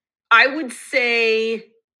I would say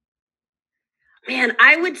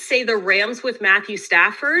the Rams with Matthew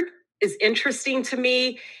Stafford is interesting to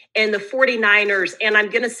me, and the 49ers. And I'm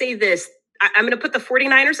going to say this. I'm going to put the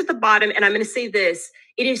 49ers at the bottom, and I'm going to say this.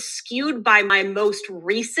 It is skewed by my most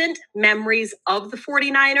recent memories of the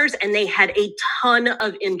 49ers, and they had a ton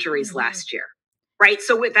of injuries last year, right?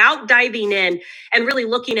 So without diving in and really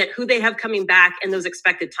looking at who they have coming back and those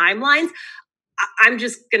expected timelines,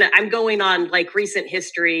 I'm going on like recent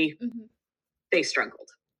history. They struggled.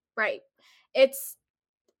 Right. It's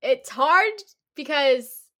hard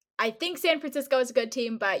because I think San Francisco is a good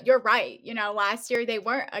team, but you're right. Last year they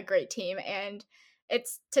weren't a great team, and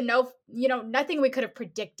it's to know, nothing we could have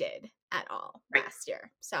predicted at all last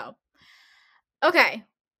year. So, okay.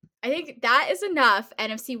 I think that is enough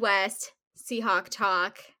NFC West Seahawk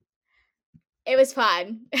talk. It was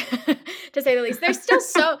fun, to say the least. There's still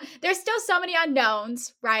so many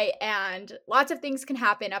unknowns, right? And lots of things can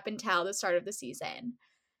happen up until the start of the season.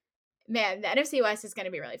 Man, the NFC West is going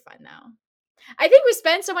to be really fun, though. I think we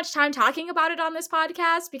spend so much time talking about it on this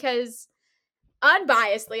podcast because,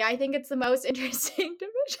 unbiasedly, I think it's the most interesting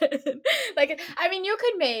division. You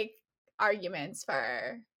could make arguments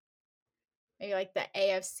for maybe like the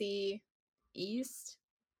AFC East,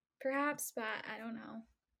 perhaps, but I don't know.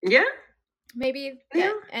 Yeah. Maybe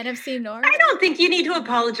the NFC North. I don't think you need to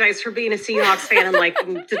apologize for being a Seahawks fan and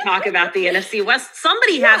liking to talk about the NFC West.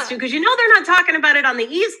 Somebody has to, because they're not talking about it on the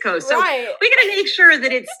East Coast. So we got to make sure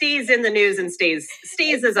that it stays in the news and stays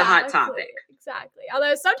as a hot topic. Exactly.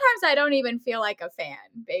 Although sometimes I don't even feel like a fan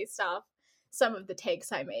based off some of the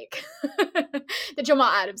takes I make. The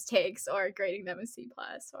Jamal Adams takes, or grading them a C+,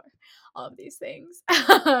 or all of these things.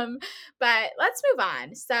 But let's move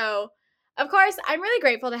on. So, of course, I'm really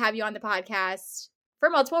grateful to have you on the podcast for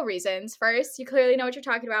multiple reasons. First, you clearly know what you're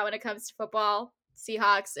talking about when it comes to football,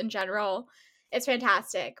 Seahawks in general. It's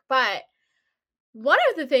fantastic. But one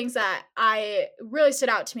of the things that I really stood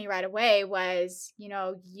out to me right away was,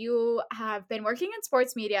 you have been working in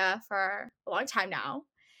sports media for a long time now,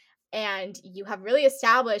 and you have really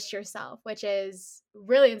established yourself, which is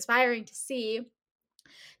really inspiring to see.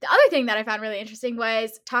 The other thing that I found really interesting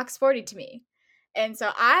was Talk Sporty to me. And so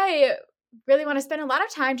I really want to spend a lot of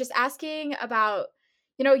time just asking about,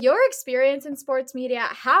 your experience in sports media,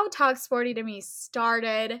 how Talk Sporty to me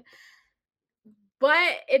started,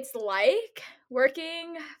 what it's like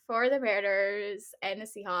working for the Mariners and the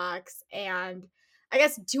Seahawks, and I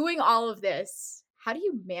guess doing all of this. How do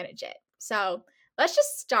you manage it? So let's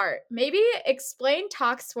just start. Maybe explain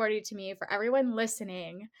Talk Sporty to me for everyone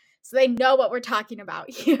listening so they know what we're talking about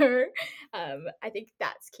here. I think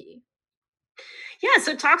that's key. Yeah,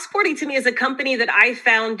 so Talk Sporty to me is a company that I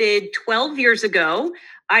founded 12 years ago.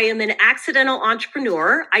 I am an accidental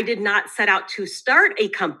entrepreneur. I did not set out to start a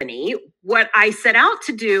company. What I set out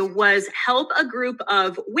to do was help a group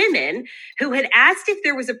of women who had asked if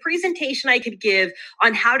there was a presentation I could give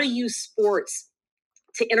on how to use sports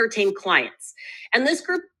to entertain clients. And this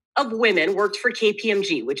group of women worked for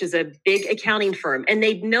KPMG, which is a big accounting firm. And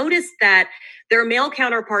they'd noticed that their male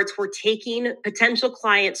counterparts were taking potential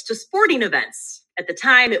clients to sporting events. At the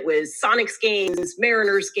time, it was Sonics games,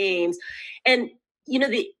 Mariners games. And,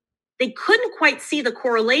 they couldn't quite see the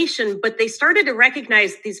correlation, but they started to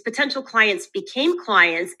recognize these potential clients became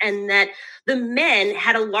clients, and that the men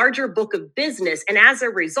had a larger book of business. And as a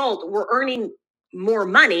result, were earning more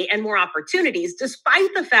money and more opportunities, despite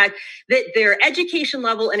the fact that their education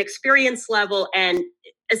level and experience level and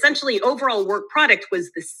essentially overall work product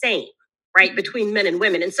was the same, right, between men and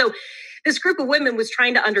women. And so this group of women was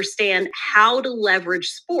trying to understand how to leverage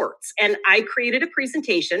sports. And I created a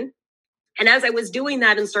presentation. And as I was doing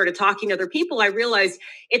that and started talking to other people, I realized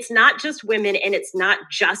it's not just women and it's not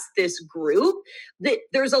just this group. That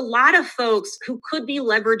there's a lot of folks who could be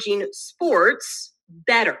leveraging sports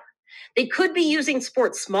better. They could be using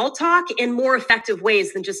sports small talk in more effective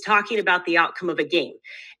ways than just talking about the outcome of a game.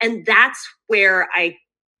 And that's where I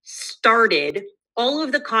started all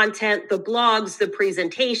of the content, the blogs, the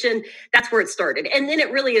presentation. That's where it started. And then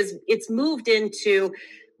it's moved into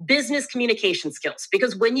business communication skills,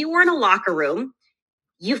 because when you are in a locker room,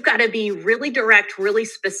 you've got to be really direct, really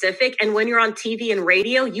specific. And when you're on TV and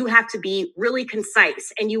radio, you have to be really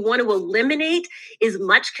concise, and you want to eliminate as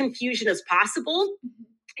much confusion as possible.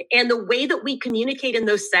 And the way that we communicate in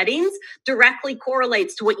those settings directly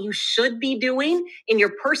correlates to what you should be doing in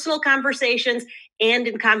your personal conversations and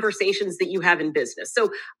in conversations that you have in business.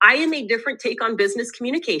 So I am a different take on business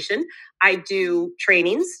communication. I do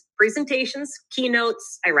trainings, presentations,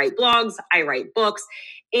 keynotes, I write blogs, I write books,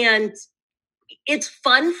 and it's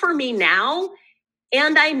fun for me now.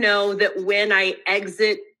 And I know that when I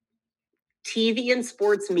exit TV and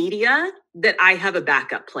sports media, that I have a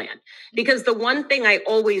backup plan. Because the one thing I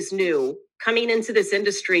always knew coming into this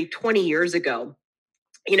industry 20 years ago,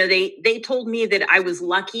 they told me that I was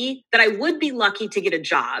lucky, that I would be lucky to get a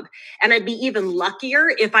job. And I'd be even luckier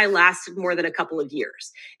if I lasted more than a couple of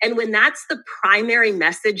years. And when that's the primary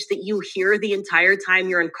message that you hear the entire time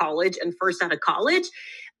you're in college and first out of college,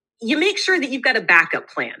 you make sure that you've got a backup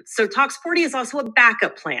plan. So Talk Sporty is also a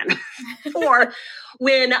backup plan for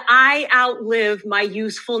when I outlive my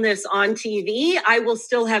usefulness on TV, I will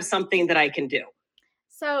still have something that I can do.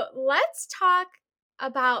 So let's talk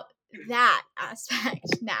about that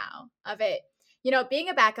aspect now of it. Being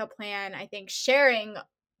a backup plan, I think sharing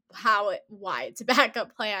why it's a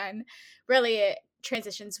backup plan really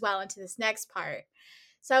transitions well into this next part.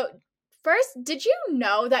 So first, did you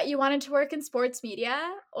know that you wanted to work in sports media,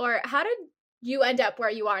 or how did you end up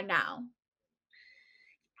where you are now?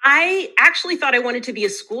 I actually thought I wanted to be a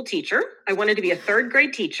school teacher. I wanted to be a third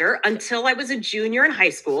grade teacher until I was a junior in high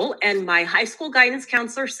school. And my high school guidance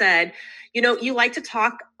counselor said, you like to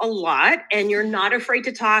talk a lot and you're not afraid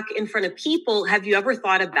to talk in front of people. Have you ever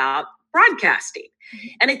thought about broadcasting?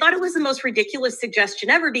 And I thought it was the most ridiculous suggestion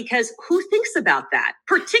ever, because who thinks about that?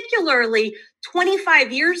 Particularly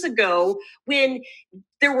 25 years ago, when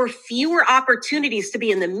there were fewer opportunities to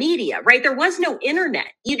be in the media, right? There was no internet.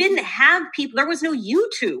 You didn't have people. There was no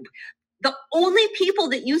YouTube. The only people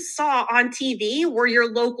that you saw on TV were your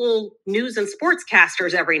local news and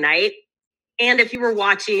sportscasters every night. And if you were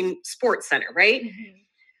watching Sports Center, right? Mm-hmm.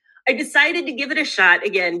 I decided to give it a shot.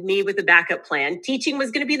 Again, me with a backup plan. Teaching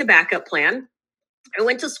was going to be the backup plan. I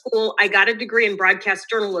went to school. I got a degree in broadcast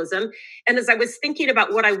journalism. And as I was thinking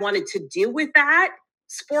about what I wanted to do with that,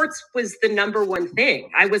 sports was the number one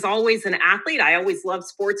thing. I was always an athlete. I always loved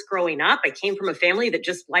sports growing up. I came from a family that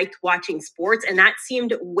just liked watching sports. And that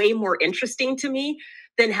seemed way more interesting to me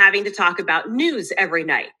than having to talk about news every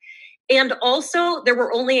night. And also, there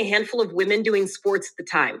were only a handful of women doing sports at the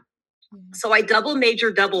time. So I double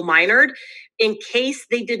majored, double minored in case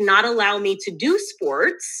they did not allow me to do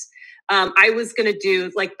sports. I was going to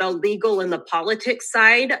do like the legal and the politics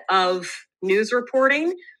side of news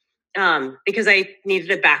reporting because I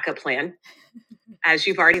needed a backup plan, as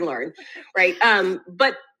you've already learned, right?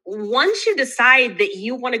 But once you decide that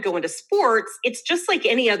you want to go into sports, it's just like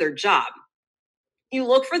any other job. You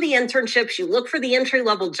look for the internships, you look for the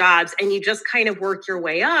entry-level jobs, and you just kind of work your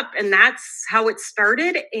way up. And that's how it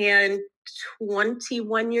started. And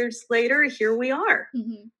 21 years later, here we are.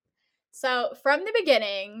 Mm-hmm. So from the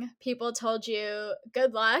beginning, people told you,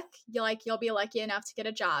 good luck. You'll be lucky enough to get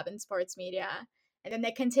a job in sports media. And then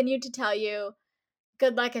they continued to tell you,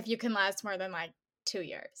 good luck if you can last more than 2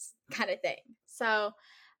 years kind of thing. So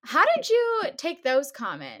how did you take those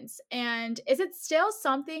comments? And is it still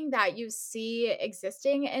something that you see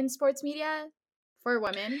existing in sports media for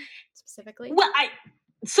women specifically? Well,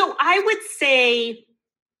 I would say,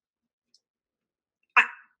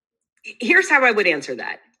 here's how I would answer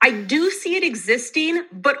that. I do see it existing,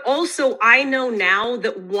 but also I know now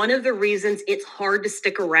that one of the reasons it's hard to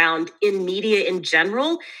stick around in media in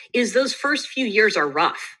general is those first few years are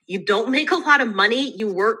rough. You don't make a lot of money.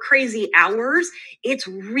 You work crazy hours. It's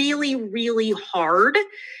really, really hard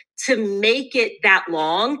to make it that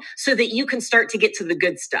long so that you can start to get to the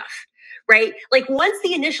good stuff, right? Like once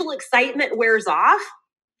the initial excitement wears off,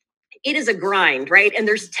 it is a grind, right? And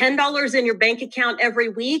there's $10 in your bank account every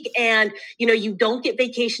week. And, you don't get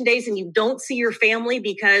vacation days and you don't see your family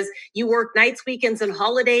because you work nights, weekends, and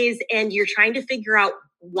holidays, and you're trying to figure out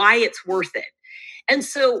why it's worth it. And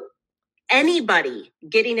so anybody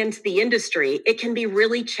getting into the industry, it can be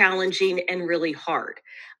really challenging and really hard.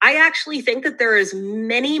 I actually think that there is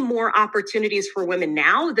many more opportunities for women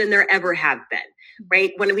now than there ever have been,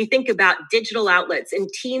 right? When we think about digital outlets and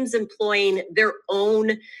teams employing their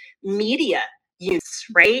own media use,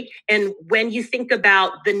 right? And when you think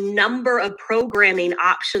about the number of programming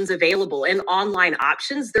options available and online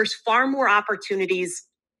options, there's far more opportunities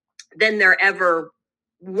than there ever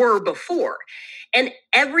were before. And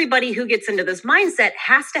everybody who gets into this mindset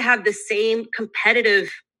has to have the same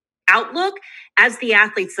competitive outlook as the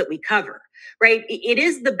athletes that we cover, right? It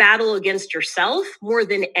is the battle against yourself more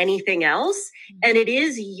than anything else. And it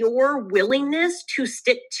is your willingness to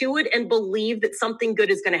stick to it and believe that something good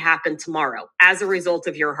is going to happen tomorrow as a result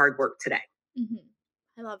of your hard work today. Mm-hmm.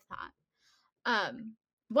 I love that.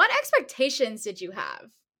 What expectations did you have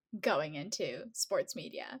going into sports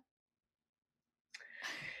media?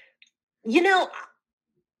 You know,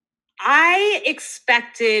 I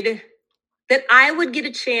expected that I would get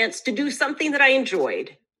a chance to do something that I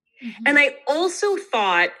enjoyed. Mm-hmm. And I also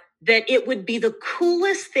thought that it would be the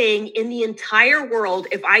coolest thing in the entire world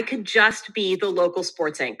if I could just be the local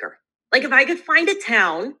sports anchor. Like if I could find a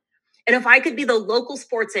town and if I could be the local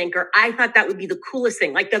sports anchor, I thought that would be the coolest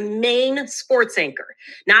thing. Like the main sports anchor,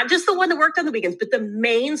 not just the one that worked on the weekends, but the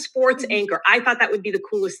main sports anchor. I thought that would be the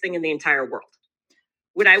coolest thing in the entire world.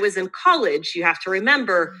 When I was in college, you have to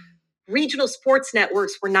remember, regional sports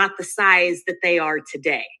networks were not the size that they are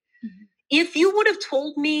today. If you would have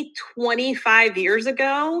told me 25 years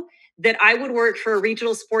ago that I would work for a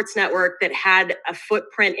regional sports network that had a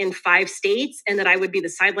footprint in 5 states and that I would be the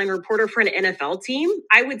sideline reporter for an NFL team,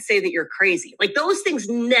 I would say that you're crazy. Like those things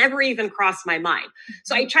never even crossed my mind.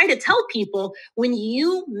 So I try to tell people, when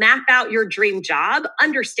you map out your dream job,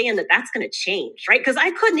 understand that that's going to change, right? Because I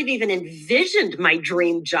couldn't have even envisioned my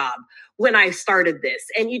dream job when I started this.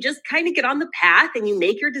 And you just kind of get on the path and you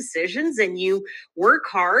make your decisions and you work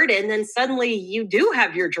hard. And then suddenly you do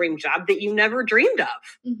have your dream job that you never dreamed of.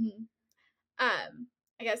 Mm-hmm.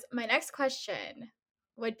 I guess my next question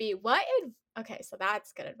would be okay, so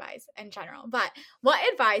that's good advice in general, but what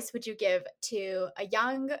advice would you give to a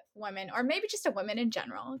young woman, or maybe just a woman in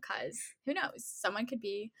general, because who knows, someone could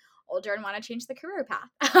be older and want to change the career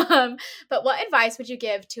path. But what advice would you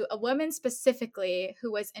give to a woman specifically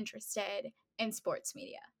who was interested in sports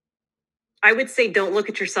media? I would say don't look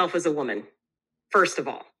at yourself as a woman, first of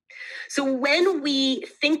all. So when we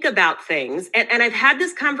think about things, and I've had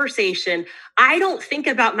this conversation, I don't think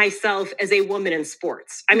about myself as a woman in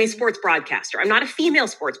sports. I'm a sports broadcaster. I'm not a female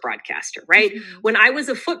sports broadcaster, right? When I was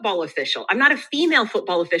a football official, I'm not a female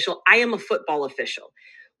football official. I am a football official.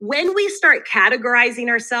 When we start categorizing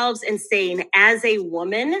ourselves and saying, as a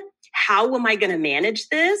woman, how am I going to manage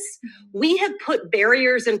this? We have put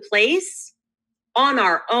barriers in place on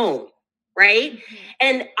our own. Right?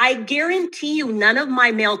 And I guarantee you, none of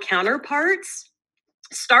my male counterparts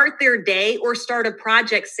start their day or start a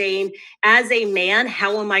project saying, as a man,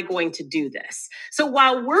 how am I going to do this? So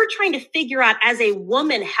while we're trying to figure out, as a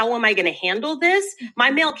woman, how am I going to handle this?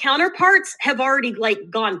 My male counterparts have already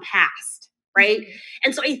gone past, right?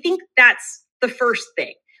 And so I think that's the first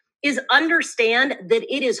thing, is understand that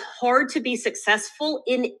it is hard to be successful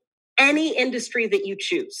in any industry that you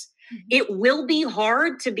choose. It will be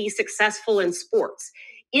hard to be successful in sports.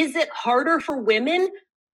 Is it harder for women?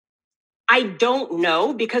 I don't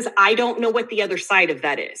know, because I don't know what the other side of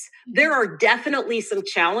that is. There are definitely some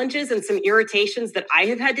challenges and some irritations that I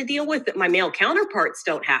have had to deal with that my male counterparts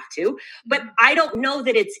don't have to, but I don't know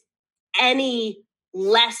that it's any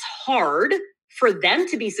less hard for them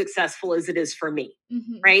to be successful as it is for me,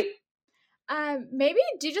 right? Maybe,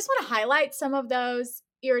 do you just want to highlight some of those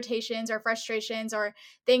irritations or frustrations or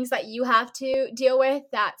things that you have to deal with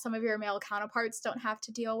that some of your male counterparts don't have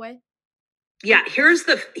to deal with? Yeah, here's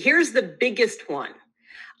the biggest one.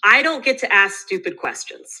 I don't get to ask stupid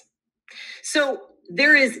questions. So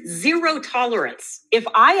there is zero tolerance. If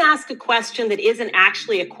I ask a question that isn't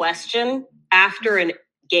actually a question after a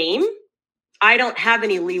game, I don't have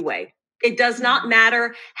any leeway. It does not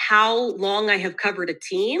matter how long I have covered a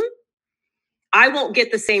team. I won't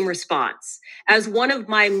get the same response as one of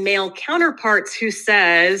my male counterparts who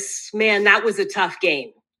says, man, that was a tough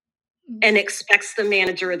game, and expects the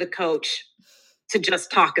manager or the coach to just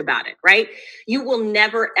talk about it, right? You will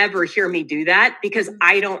never, ever hear me do that, because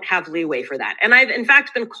I don't have leeway for that. And I've, in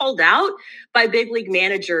fact, been called out by big league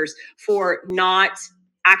managers for not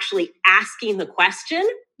actually asking the question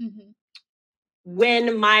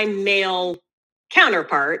when my male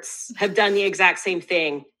counterparts have done the exact same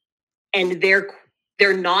thing, and their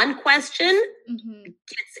non-question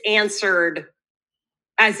gets answered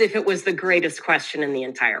as if it was the greatest question in the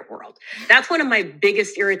entire world. That's one of my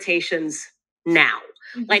biggest irritations now,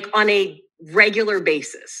 like on a regular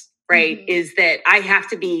basis, right? Is that I have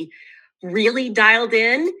to be really dialed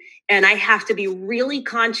in, and I have to be really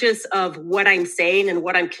conscious of what I'm saying and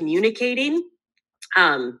what I'm communicating,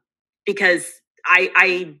 because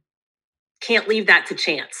I can't leave that to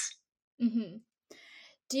chance.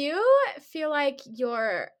 Do you feel like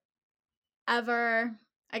you're ever,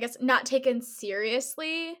 I guess, not taken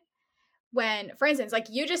seriously when, for instance, like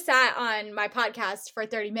you just sat on my podcast for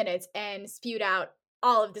 30 minutes and spewed out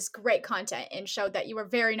all of this great content and showed that you were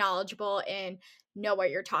very knowledgeable and know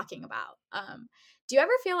what you're talking about. Do you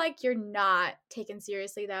ever feel like you're not taken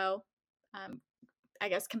seriously, though, I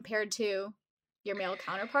guess, compared to your male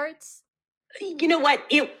counterparts? You know what?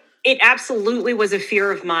 It absolutely was a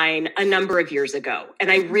fear of mine a number of years ago.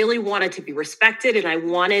 And I really wanted to be respected and I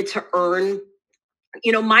wanted to earn,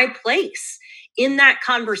 my place in that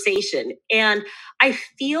conversation. And I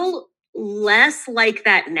feel less like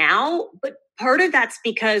that now, but part of that's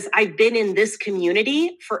because I've been in this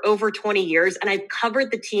community for over 20 years and I've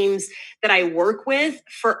covered the teams that I work with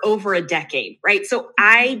for over a decade, right? So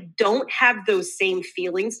I don't have those same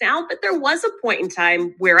feelings now, but there was a point in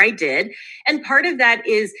time where I did. And part of that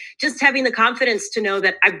is just having the confidence to know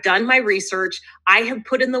that I've done my research, I have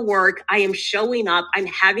put in the work, I am showing up, I'm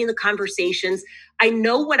having the conversations, I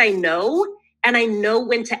know what I know, and I know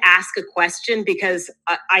when to ask a question because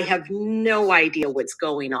I have no idea what's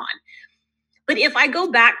going on. But if I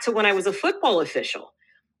go back to when I was a football official,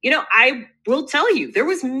 I will tell you, there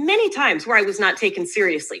was many times where I was not taken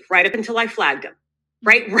seriously, right up until I flagged him,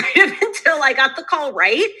 right? Right up until I got the call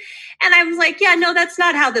right. And I was like, yeah, no, that's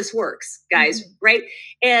not how this works, guys, right?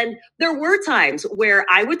 And there were times where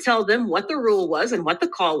I would tell them what the rule was and what the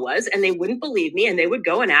call was, and they wouldn't believe me. And they would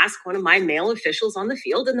go and ask one of my male officials on the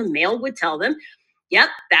field, and the male would tell them, yep,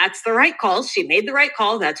 that's the right call. She made the right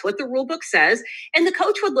call. That's what the rule book says. And the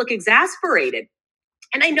coach would look exasperated.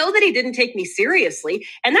 And I know that he didn't take me seriously,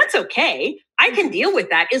 and that's okay. I can deal with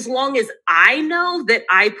that as long as I know that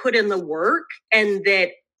I put in the work and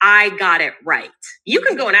that I got it right. You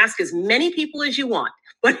can go and ask as many people as you want,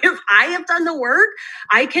 but if I have done the work,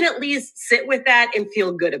 I can at least sit with that and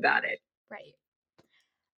feel good about it. Right.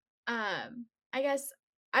 I guess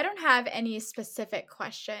I don't have any specific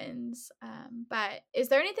questions, but is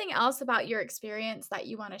there anything else about your experience that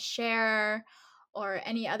you want to share, or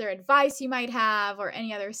any other advice you might have, or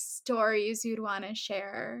any other stories you'd want to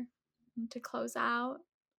share to close out?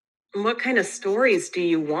 What kind of stories do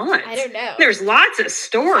you want? I don't know. There's lots of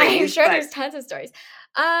stories. I'm sure there's tons of stories.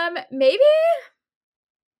 Maybe,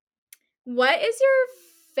 what is your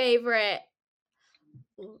favorite?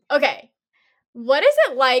 Okay. What is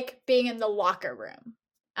it like being in the locker room?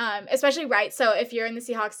 Especially, right, so if you're in the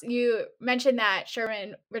Seahawks, you mentioned that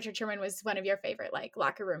Richard Sherman was one of your favorite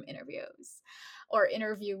locker room interviews or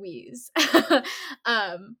interviewees.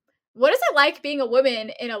 What is it like being a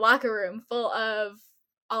woman in a locker room full of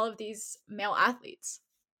all of these male athletes?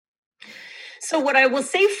 So what I will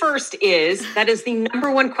say first is that is the number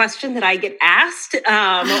one question that I get asked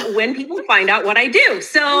when people find out what I do.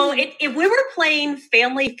 So if we were playing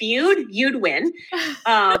Family Feud, you'd win.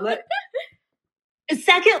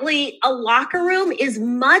 Secondly, a locker room is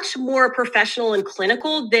much more professional and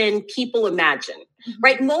clinical than people imagine,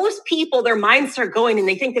 right? Most people, their minds start going and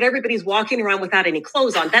they think that everybody's walking around without any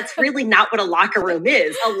clothes on. That's really not what a locker room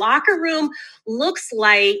is. A locker room looks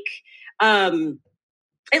like,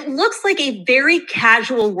 it looks like a very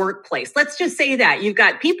casual workplace. Let's just say that. You've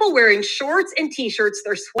got people wearing shorts and t-shirts.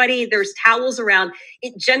 They're sweaty. There's towels around.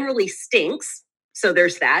 It generally stinks. So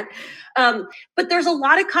there's that. But there's a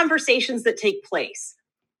lot of conversations that take place.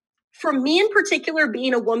 For me in particular,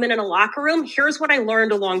 being a woman in a locker room, here's what I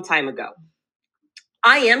learned a long time ago.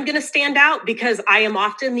 I am going to stand out because I am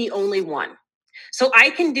often the only one. So I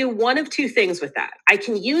can do one of two things with that. I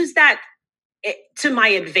can use that to my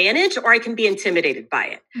advantage, or I can be intimidated by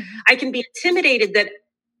it. I can be intimidated that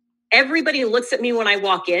everybody looks at me when I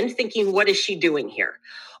walk in thinking, what is she doing here?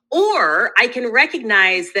 Or I can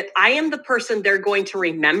recognize that I am the person they're going to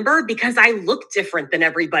remember because I look different than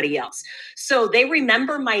everybody else. So they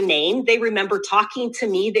remember my name. They remember talking to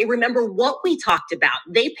me. They remember what we talked about.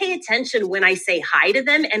 They pay attention when I say hi to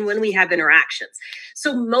them and when we have interactions.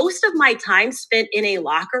 So most of my time spent in a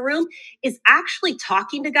locker room is actually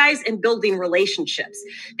talking to guys and building relationships.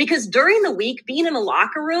 Because during the week, being in a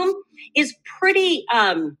locker room is pretty...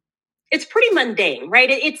 it's pretty mundane, right?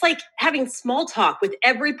 It's like having small talk with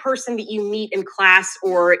every person that you meet in class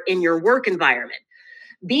or in your work environment.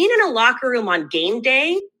 Being in a locker room on game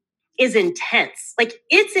day is intense. Like,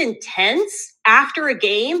 it's intense after a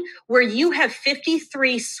game where you have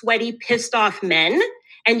 53 sweaty, pissed off men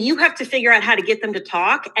and you have to figure out how to get them to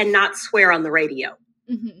talk and not swear on the radio,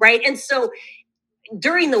 right? And so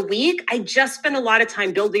during the week, I just spend a lot of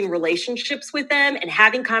time building relationships with them and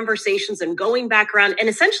having conversations and going back around and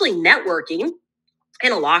essentially networking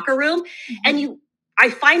in a locker room. And I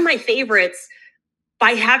find my favorites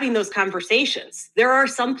by having those conversations. There are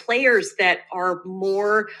some players that are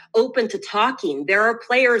more open to talking. There are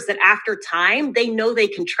players that after time, they know they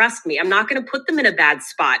can trust me. I'm not going to put them in a bad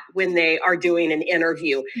spot when they are doing an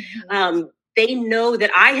interview. They know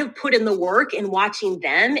that I have put in the work in watching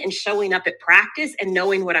them and showing up at practice and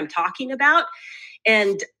knowing what I'm talking about.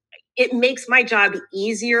 And it makes my job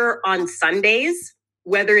easier on Sundays,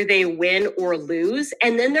 whether they win or lose.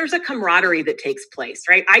 And then there's a camaraderie that takes place,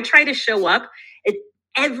 right? I try to show up.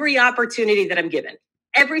 every opportunity that I'm given,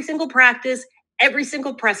 every single practice, every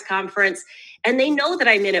single press conference. And they know that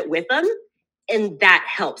I'm in it with them. And that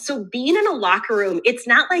helps. So being in a locker room, it's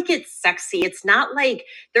not like it's sexy. It's not like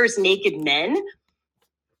there's naked men.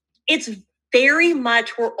 It's very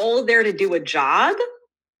much we're all there to do a job.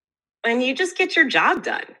 And you just get your job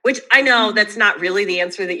done, which I know that's not really the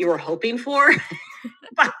answer that you were hoping for,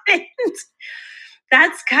 but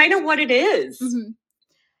that's kind of what it is. Mm-hmm.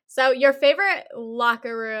 So your favorite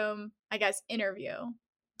locker room, I guess, interview,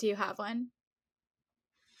 do you have one?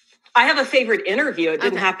 I have a favorite interview. It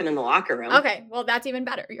didn't happen in the locker room. Okay, well, that's even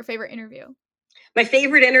better. Your favorite interview. My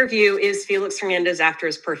favorite interview is Felix Hernandez after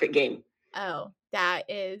his perfect game. Oh, that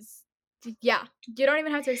is... Yeah, you don't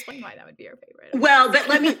even have to explain why that would be your favorite. Well, but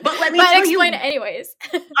let me but tell explain it anyways.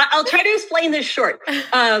 I'll try to explain this short.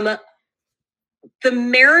 The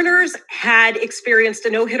Mariners had experienced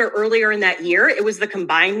a no-hitter earlier in that year. It was the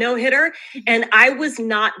combined no-hitter. And I was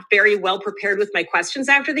not very well prepared with my questions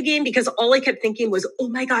after the game because all I kept thinking was, oh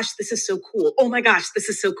my gosh, this is so cool. Oh my gosh, this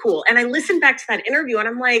is so cool. And I listened back to that interview and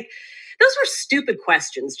I'm like, those were stupid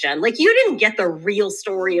questions, Jen. Like, you didn't get the real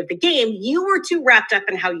story of the game. You were too wrapped up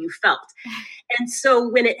in how you felt. And so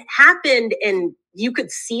when it happened and you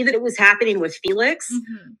could see that it was happening with Felix,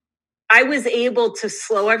 I was able to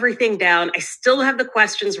slow everything down. I still have the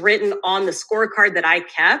questions written on the scorecard that I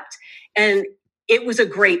kept. And it was a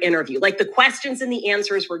great interview. Like, the questions and the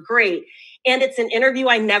answers were great. And it's an interview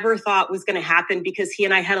I never thought was going to happen because he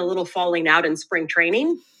and I had a little falling out in spring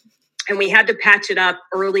training. And we had to patch it up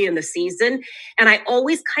early in the season. And I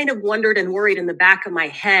always kind of wondered and worried in the back of my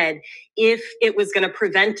head if it was going to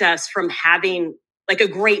prevent us from having like a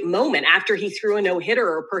great moment after he threw a no-hitter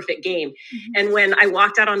or a perfect game. And when I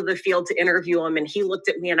walked out onto the field to interview him and he looked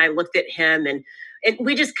at me and I looked at him and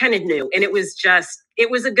we just kind of knew. And it was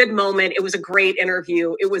a good moment. It was a great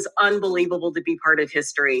interview. It was unbelievable to be part of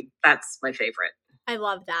history. That's my favorite. I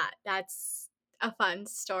love that. That's a fun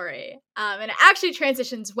story. And it actually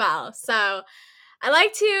transitions well. So I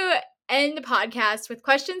like to end the podcast with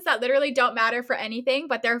questions that literally don't matter for anything,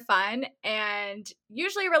 but they're fun and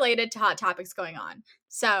usually related to hot topics going on.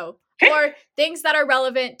 So, or things that are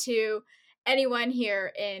relevant to anyone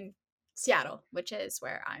here in Seattle, which is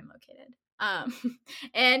where I'm located.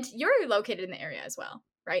 And you're located in the area as well,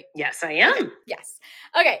 right? Yes, I am. Okay. Yes.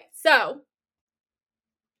 Okay. So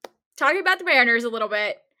talking about the Mariners a little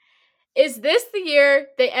bit, is this the year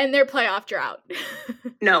they end their playoff drought?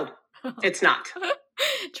 No, it's not.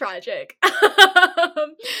 Tragic.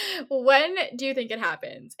 When do you think it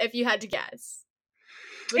happens, if you had to guess?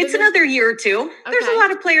 It's another year or two. Okay. There's a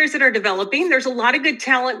lot of players that are developing. There's a lot of good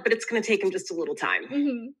talent, but it's going to take them just a little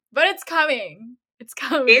time. But it's coming. It's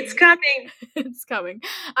coming. It's coming. It's coming.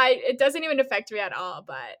 It doesn't even affect me at all,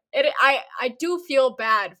 but I do feel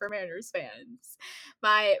bad for Mariners fans.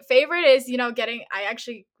 My favorite is, I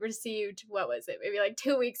actually received, what was it? Maybe like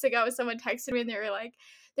 2 weeks ago, someone texted me and they were like,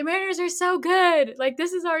 the Mariners are so good. Like,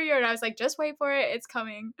 this is our year. And I was like, just wait for it. It's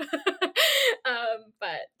coming. But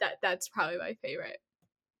that's probably my favorite.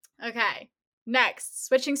 Okay. Next,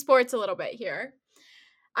 switching sports a little bit here.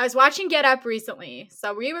 I was watching Get Up recently.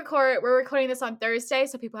 So we're recording this on Thursday,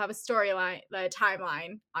 so people have a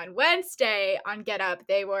timeline. On Wednesday on Get Up,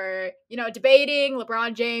 they were, debating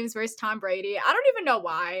LeBron James versus Tom Brady. I don't even know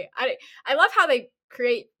why. I love how they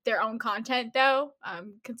create their own content though,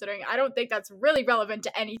 considering I don't think that's really relevant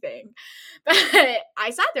to anything. But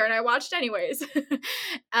I sat there and I watched anyways.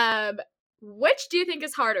 Which do you think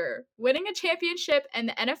is harder, winning a championship in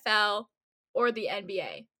the NFL or the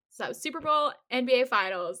NBA? So Super Bowl, NBA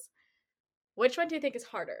Finals. Which one do you think is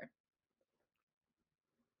harder?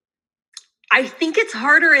 I think it's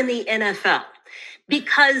harder in the NFL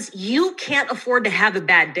because you can't afford to have a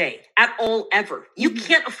bad day at all, ever. You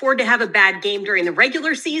can't afford to have a bad game during the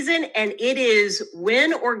regular season, and it is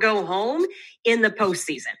win or go home in the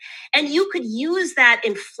postseason. And you could use that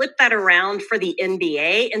and flip that around for the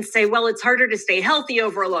NBA and say, well, it's harder to stay healthy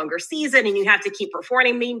over a longer season and you have to keep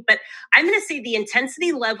performing. But I'm going to say the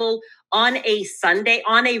intensity level on a Sunday,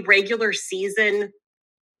 on a regular season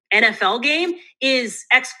NFL game is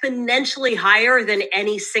exponentially higher than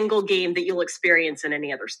any single game that you'll experience in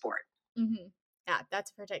any other sport. Yeah,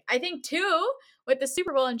 that's perfect. I think too, with the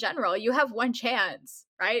Super Bowl in general, you have one chance,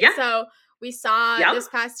 right? Yeah. So we saw this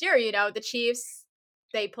past year, the Chiefs,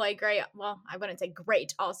 they play great. Well, I wouldn't say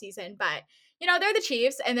great all season, but they're the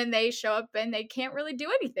Chiefs, and then they show up and they can't really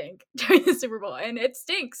do anything during the Super Bowl, and it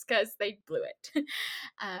stinks because they blew it.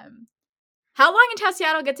 How long until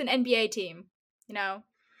Seattle gets an NBA team?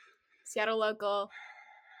 Seattle local,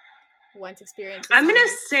 once experience. I'm going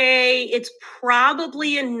to say it's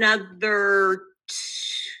probably another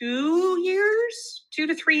 2 years. 2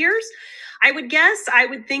 to 3 years. I would guess. I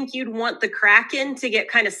would think you'd want the Kraken to get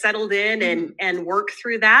kind of settled in and work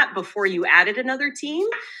through that before you added another team.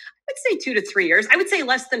 I'd say 2 to 3 years. I would say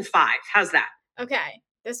less than 5. How's that? Okay,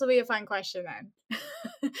 this will be a fun question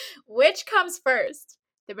then. Which comes first?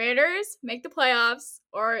 The Mariners make the playoffs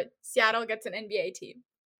or Seattle gets an NBA team?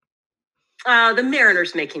 The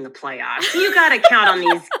Mariners making the playoffs. You got to count on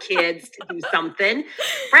these kids to do something,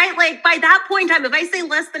 right? Like by that point in time, if I say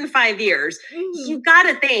less than 5 years, you got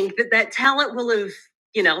to think that talent will have,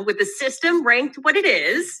 with the system ranked what it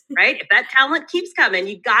is, right? If that talent keeps coming,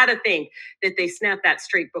 you got to think that they snap that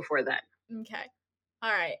streak before then. Okay.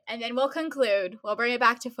 All right. And then we'll conclude. We'll bring it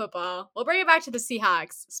back to football. We'll bring it back to the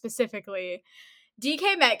Seahawks specifically.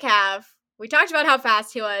 DK Metcalf, we talked about how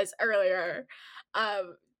fast he was earlier.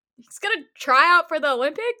 He's going to try out for the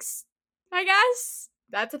Olympics, I guess.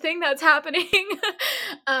 That's a thing that's happening.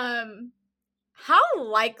 How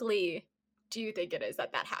likely do you think it is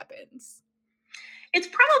that happens? It's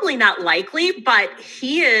probably not likely, but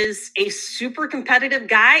he is a super competitive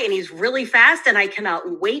guy and he's really fast. And I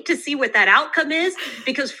cannot wait to see what that outcome is,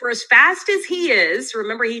 because for as fast as he is,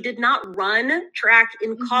 remember, he did not run track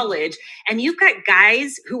in college. And you've got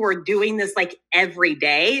guys who are doing this like every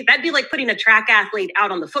day. That'd be like putting a track athlete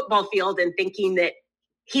out on the football field and thinking that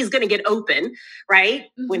he's going to get open, right?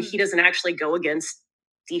 When he doesn't actually go against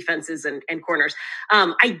defenses and corners.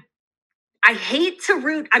 I hate to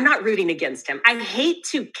root. I'm not rooting against him. I hate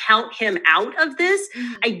to count him out of this.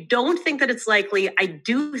 I don't think that it's likely. I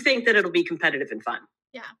do think that it'll be competitive and fun.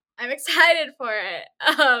 Yeah, I'm excited for it.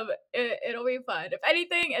 It'll be fun. If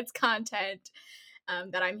anything, it's content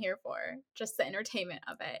that I'm here for, just the entertainment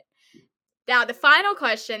of it. Now, the final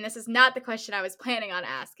question, this is not the question I was planning on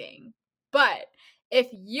asking, but if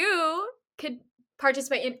you could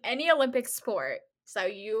participate in any Olympic sport, so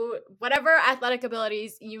whatever athletic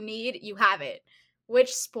abilities you need, you have it,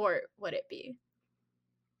 which sport would it be?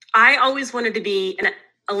 I always wanted to be an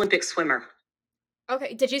Olympic swimmer.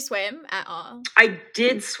 Okay. Did you swim at all? I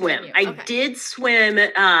did swim. Okay. I did swim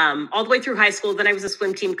all the way through high school. Then I was a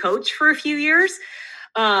swim team coach for a few years.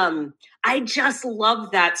 I just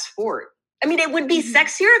love that sport. I mean, it would be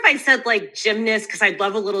sexier if I said like gymnast, because I'd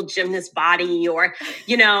love a little gymnast body, or,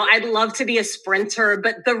 I'd love to be a sprinter.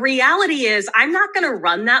 But the reality is I'm not going to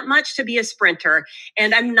run that much to be a sprinter.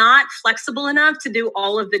 And I'm not flexible enough to do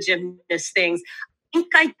all of the gymnast things. I think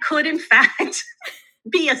I could, in fact,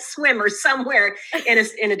 be a swimmer somewhere in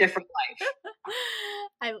a different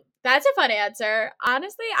life. That's a fun answer.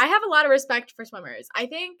 Honestly, I have a lot of respect for swimmers. I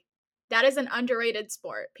think that is an underrated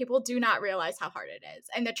sport. People do not realize how hard it is.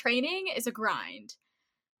 And the training is a grind.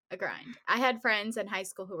 I had friends in high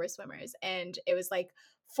school who were swimmers, and it was like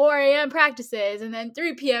 4 a.m. practices and then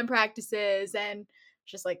 3 p.m. practices, and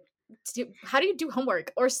just like, how do you do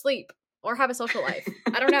homework or sleep or have a social life?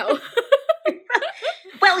 I don't know.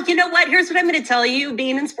 Well, you know what? Here's what I'm going to tell you.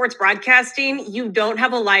 Being in sports broadcasting, you don't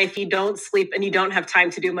have a life, you don't sleep, and you don't have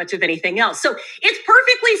time to do much of anything else. So it's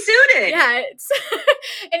perfectly suited. Yeah, it's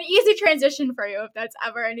an easy transition for you if that's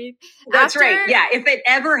ever any. That's right. Yeah, if it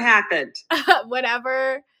ever happened.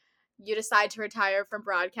 Whenever you decide to retire from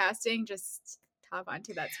broadcasting, just hop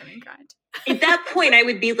onto that swimming grind. At that point, I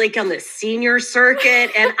would be like on the senior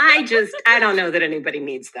circuit, and I don't know that anybody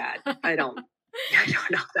needs that. I don't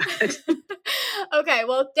know that. Okay,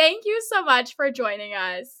 well, thank you so much for joining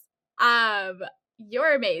us.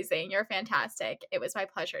 You're amazing. You're fantastic. It was my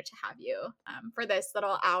pleasure to have you for this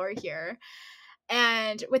little hour here.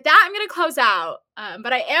 And with that, I'm going to close out.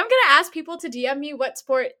 But I am going to ask people to DM me what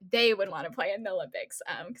sport they would want to play in the Olympics,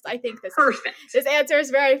 because I think this answer is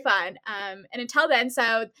very fun. And until then,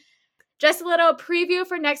 so just a little preview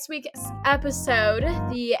for next week's episode.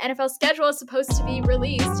 The NFL schedule is supposed to be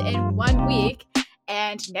released in 1 week.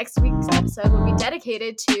 And next week's episode will be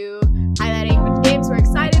dedicated to highlighting which games we're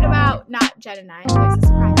excited about. Not Jen and I, always a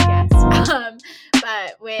surprise guest.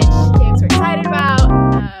 But which games we're excited about,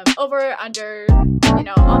 over, under,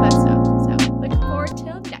 all that stuff.